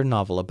another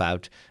novel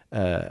about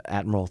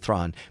Admiral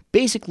Thrawn,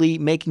 basically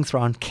making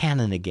Thrawn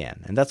canon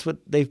again. And that's what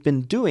they've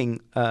been doing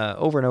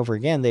over and over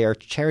again. They are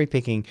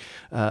cherry-picking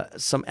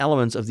some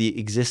elements of the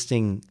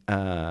existing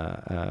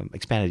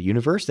expanded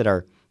universe that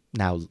are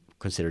now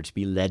considered to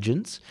be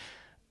legends,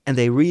 and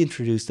they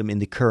reintroduce them in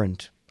the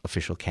current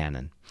official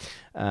canon.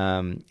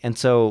 And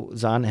so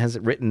Zahn has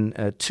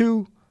written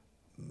 2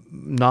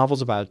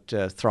 novels about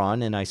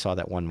Thrawn, and I saw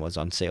that one was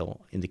on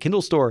sale in the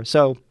Kindle store,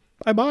 so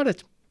I bought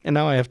it, and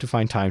now I have to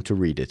find time to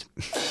read it.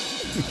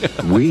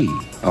 We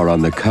are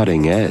on the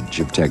cutting edge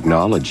of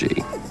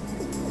technology.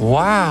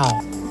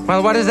 Wow.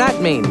 Well, what does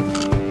that mean?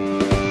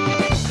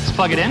 Let's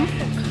plug it in.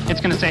 It's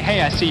going to say,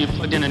 hey, I see you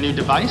plugged in a new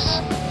device,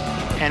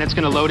 and it's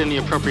going to load in the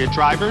appropriate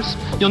drivers.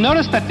 You'll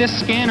notice that this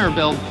scanner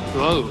build...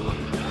 Whoa.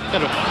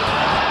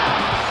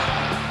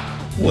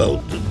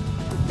 Well,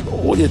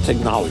 all your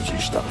technology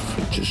stuff,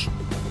 it just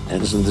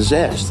ends in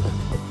disaster.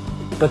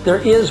 But there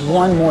is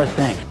one more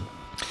thing.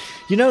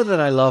 You know that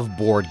I love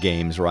board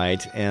games,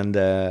 right? And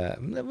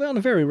on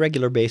a very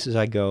regular basis,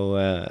 I go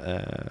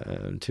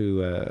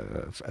to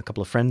a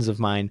couple of friends of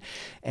mine,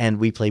 and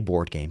we play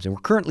board games. And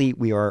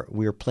we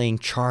are playing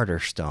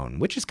Charterstone,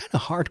 which is kind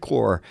of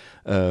hardcore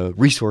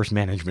resource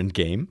management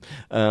game.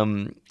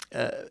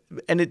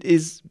 And it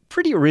is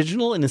pretty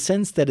original in the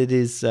sense that it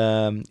is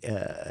the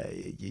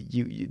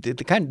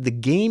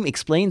game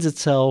explains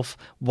itself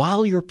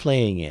while you're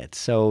playing it.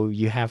 So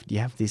you have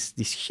this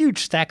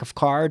huge stack of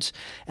cards,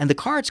 and the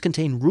cards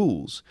contain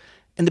rules.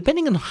 And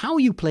depending on how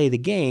you play the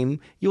game,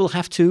 you will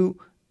have to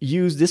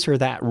use this or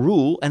that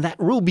rule, and that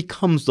rule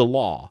becomes the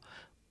law.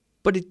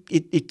 But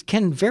it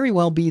can very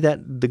well be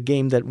that the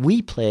game that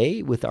we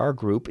play with our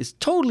group is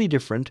totally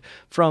different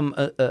from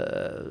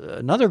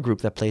another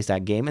group that plays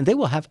that game, and they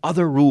will have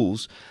other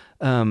rules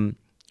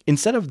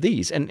instead of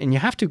these. And you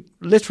have to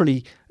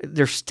literally,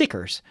 they're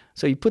stickers.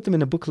 So you put them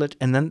in a booklet,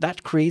 and then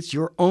that creates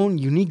your own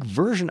unique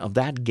version of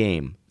that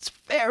game. It's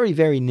very,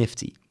 very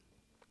nifty.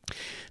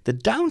 The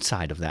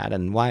downside of that,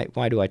 and why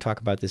do I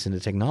talk about this in the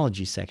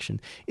technology section,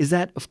 is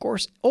that, of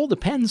course, all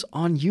depends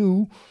on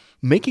you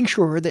making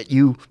sure that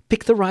you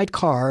pick the right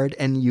card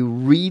and you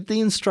read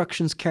the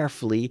instructions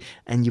carefully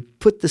and you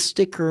put the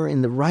sticker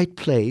in the right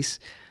place,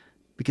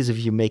 because if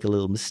you make a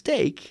little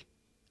mistake,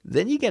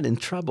 then you get in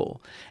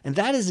trouble. And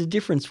that is the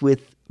difference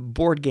with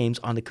board games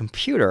on the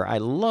computer. I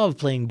love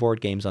playing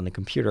board games on the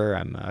computer.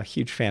 I'm a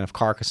huge fan of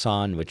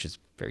Carcassonne, which is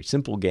a very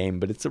simple game,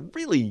 but it's a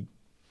really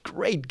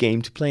great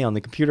game to play on the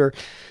computer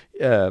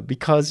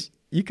because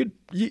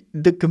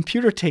the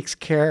computer takes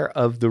care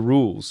of the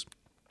rules.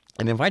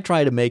 And if I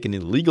try to make an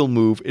illegal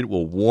move, it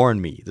will warn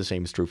me. The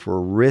same is true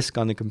for Risk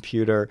on the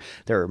computer.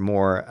 There are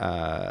more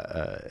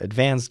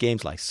advanced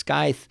games like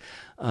Scythe.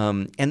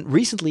 And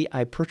recently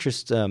I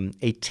purchased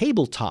a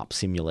tabletop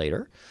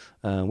simulator,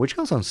 which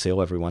goes on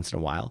sale every once in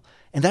a while.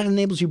 And that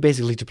enables you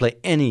basically to play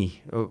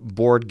any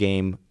board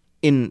game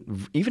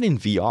even in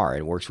VR,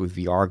 it works with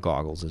VR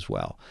goggles as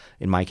well.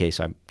 In my case,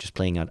 I'm just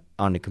playing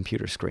on the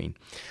computer screen.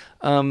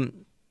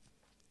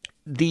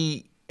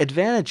 The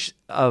advantage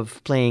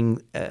of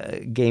playing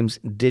games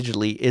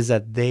digitally is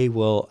that they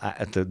will,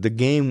 the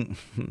game,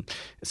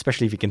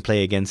 especially if you can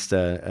play against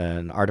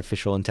an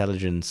artificial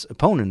intelligence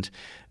opponent,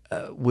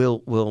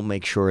 will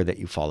make sure that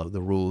you follow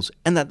the rules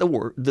and that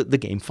the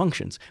game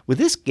functions. With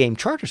this game,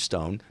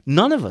 Charterstone,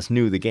 none of us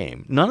knew the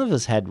game. None of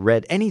us had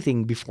read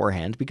anything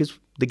beforehand because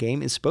the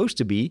game is supposed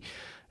to be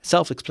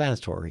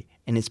self-explanatory,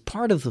 and it's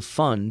part of the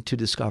fun to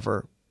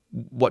discover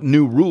what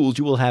new rules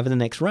you will have in the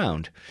next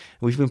round.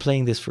 We've been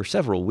playing this for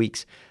several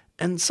weeks,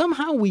 and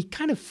somehow we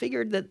kind of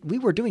figured that we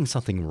were doing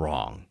something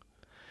wrong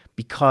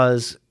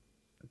because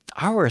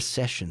our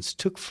sessions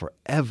took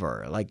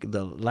forever. Like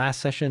the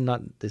last session,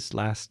 not this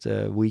last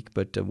week,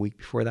 but a week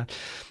before that,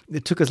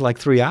 it took us like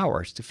 3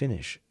 hours to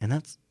finish. And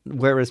that's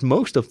whereas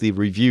most of the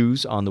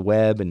reviews on the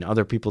web and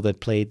other people that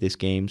played this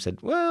game said,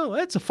 well,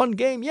 it's a fun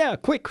game. Yeah,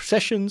 quick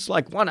sessions,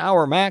 like 1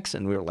 hour max.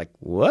 And we were like,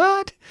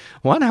 what?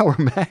 1 hour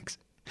max?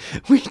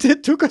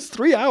 It took us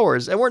 3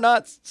 hours, and we're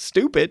not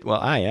stupid. Well,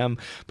 I am,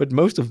 but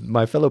most of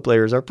my fellow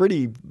players are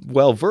pretty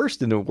well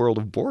versed in the world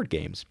of board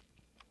games.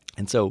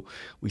 And so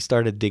we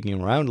started digging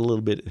around a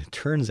little bit, and it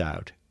turns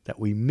out that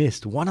we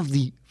missed one of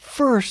the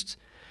first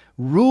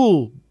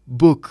rule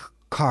book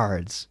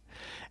cards.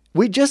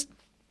 We just,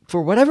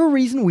 for whatever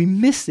reason, we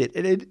missed it,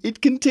 and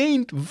it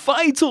contained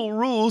vital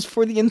rules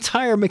for the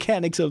entire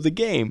mechanics of the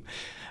game.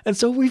 And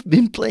so we've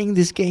been playing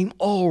this game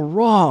all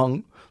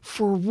wrong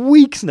for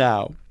weeks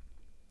now.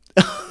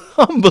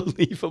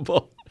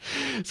 Unbelievable.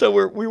 So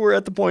we were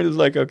at the point of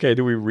like, okay,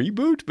 do we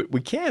reboot? But we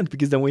can't,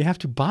 because then we have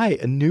to buy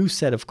a new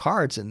set of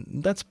cards,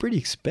 and that's pretty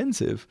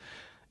expensive.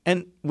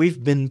 And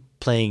we've been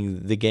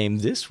playing the game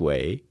this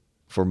way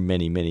for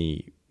many,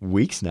 many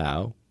weeks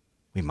now.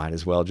 We might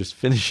as well just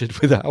finish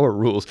it with our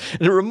rules.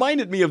 And it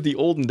reminded me of the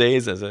olden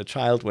days as a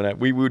child when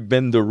we would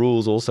bend the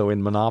rules also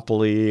in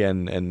Monopoly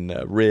and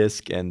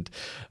Risk. And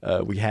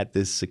we had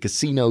this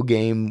casino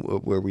game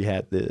where we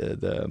had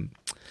the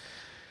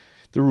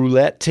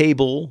roulette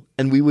table,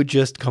 and we would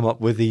just come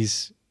up with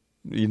these,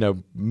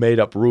 made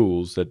up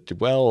rules that,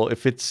 well,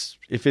 if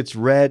it's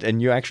red and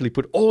you actually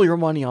put all your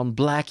money on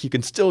black, you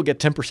can still get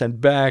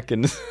 10% back.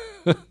 And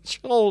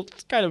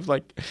it's kind of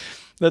like,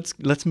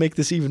 let's make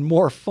this even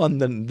more fun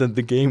than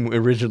the game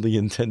originally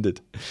intended.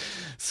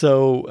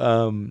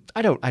 So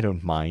I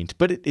don't mind,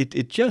 but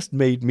it just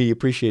made me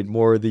appreciate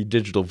more the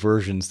digital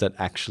versions that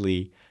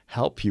actually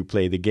help you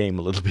play the game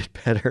a little bit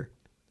better.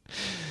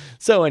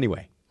 So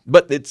anyway.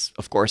 But it's,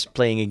 of course,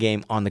 playing a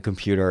game on the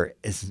computer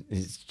is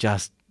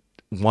just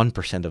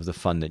 1% of the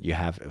fun that you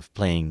have of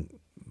playing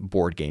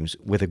board games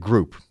with a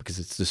group, because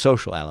it's the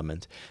social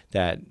element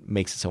that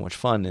makes it so much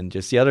fun. And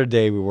just the other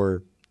day,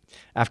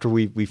 after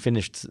we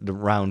finished the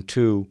round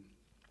 2,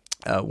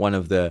 one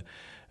of the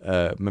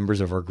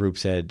members of our group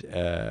said,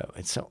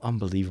 it's so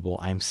unbelievable.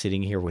 I'm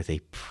sitting here with a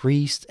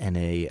priest and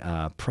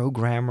a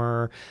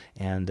programmer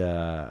and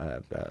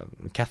a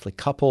Catholic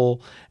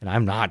couple, and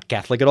I'm not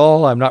Catholic at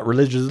all. I'm not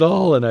religious at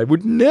all, and I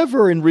would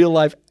never in real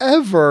life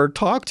ever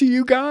talk to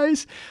you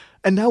guys.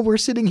 And now we're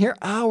sitting here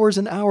hours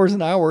and hours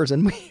and hours,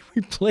 and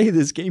we play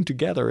this game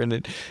together,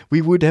 and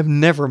we would have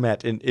never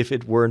met if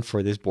it weren't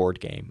for this board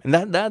game. And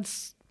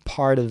that's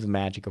part of the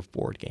magic of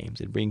board games.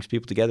 It brings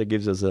people together,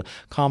 gives us a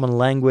common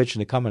language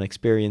and a common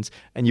experience,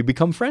 and you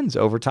become friends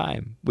over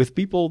time with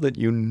people that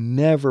you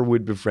never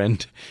would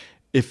befriend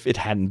if it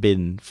hadn't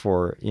been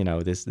for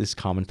this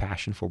common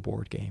passion for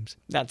board games.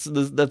 That's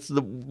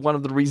one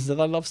of the reasons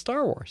that I love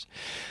Star Wars,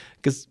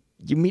 because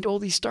you meet all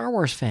these Star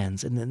Wars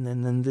fans and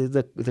then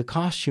the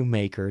costume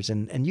makers,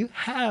 and you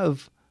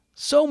have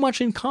so much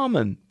in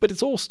common, but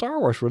it's all Star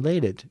Wars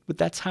related. But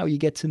that's how you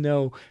get to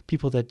know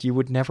people that you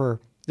would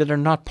never, that are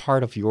not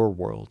part of your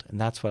world. And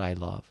that's what I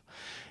love.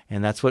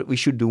 And that's what we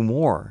should do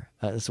more.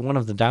 It's one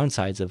of the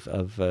downsides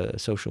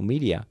of social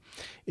media,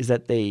 is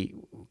that they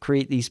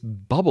create these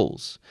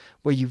bubbles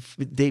where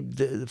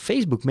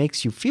Facebook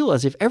makes you feel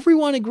as if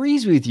everyone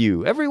agrees with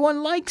you,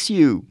 everyone likes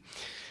you.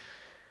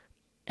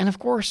 And of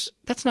course,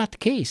 that's not the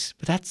case.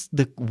 But that's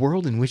the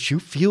world in which you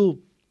feel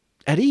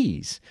at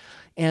ease.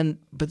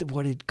 But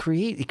what it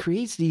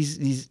creates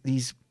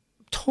these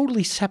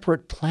totally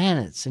separate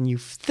planets, and you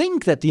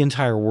think that the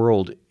entire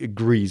world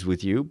agrees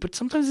with you, but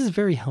sometimes it's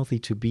very healthy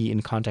to be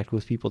in contact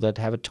with people that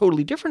have a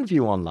totally different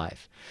view on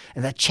life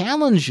and that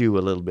challenge you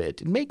a little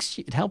bit.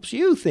 It helps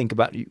you think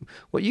about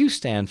what you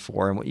stand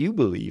for and what you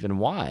believe and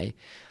why.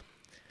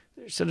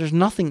 So there's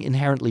nothing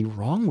inherently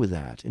wrong with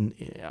that. And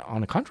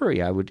on the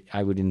contrary, I would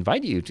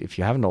invite you, if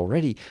you haven't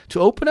already,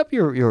 to open up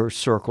your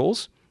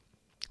circles,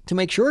 to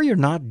make sure you're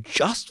not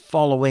just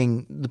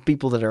following the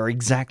people that are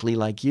exactly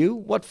like you.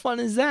 What fun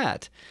is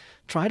that?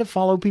 Try to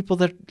follow people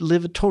that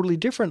live a totally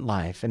different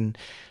life and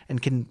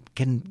can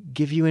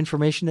give you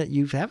information that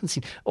you haven't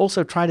seen.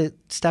 Also, try to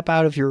step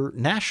out of your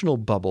national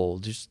bubble.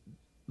 Just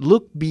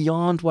look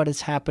beyond what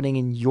is happening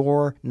in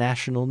your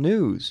national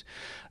news.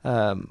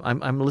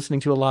 I'm listening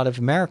to a lot of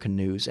American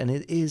news, and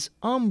it is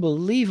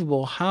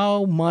unbelievable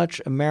how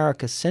much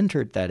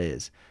America-centered that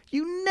is.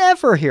 You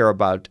never hear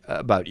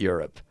about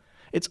Europe.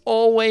 It's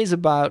always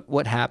about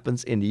what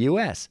happens in the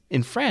U.S.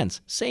 In France,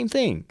 same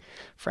thing.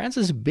 France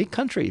is a big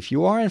country. If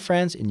you are in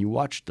France and you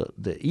watch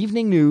the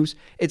evening news,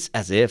 it's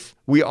as if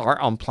we are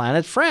on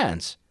planet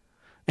France.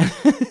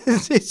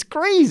 It's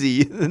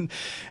crazy. And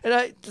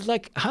I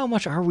like, how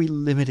much are we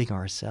limiting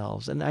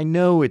ourselves? And I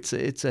know it's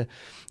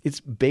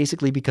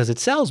basically because it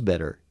sells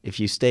better if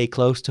you stay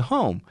close to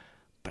home.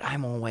 But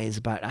I'm always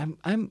about,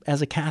 I'm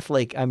as a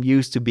Catholic, I'm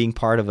used to being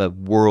part of a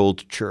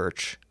world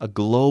church, a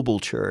global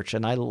church.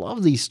 And I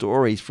love these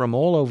stories from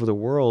all over the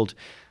world.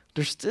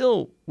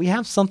 We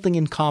have something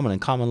in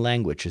common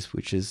language,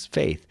 which is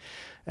faith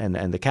and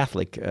the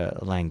Catholic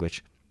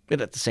language.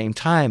 But at the same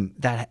time,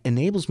 that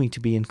enables me to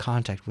be in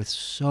contact with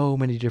so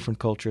many different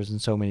cultures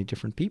and so many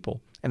different people.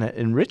 And it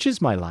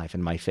enriches my life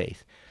and my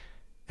faith.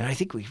 And I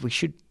think we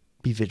should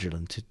be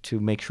vigilant to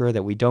make sure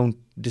that we don't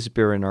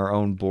disappear in our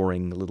own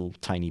boring little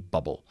tiny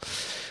bubble.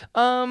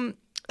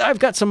 I've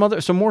got some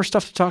more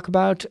stuff to talk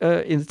about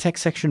in the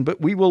text section,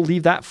 but we will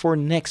leave that for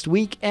next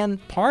week.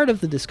 And part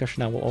of the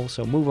discussion, I will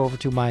also move over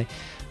to my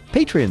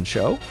Patreon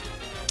show,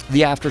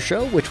 The After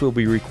Show, which will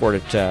be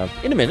recorded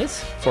in a minute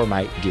for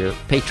my dear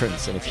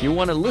patrons. And if you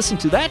want to listen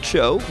to that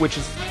show, which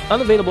is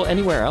unavailable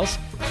anywhere else,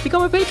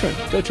 become a patron.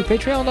 Go to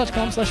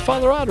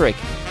patreon.com/Father Roderick.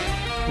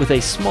 With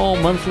a small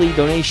monthly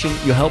donation,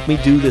 you help me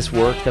do this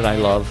work that I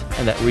love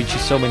and that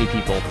reaches so many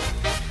people.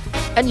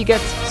 And you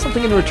get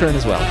something in return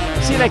as well.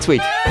 See you next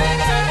week.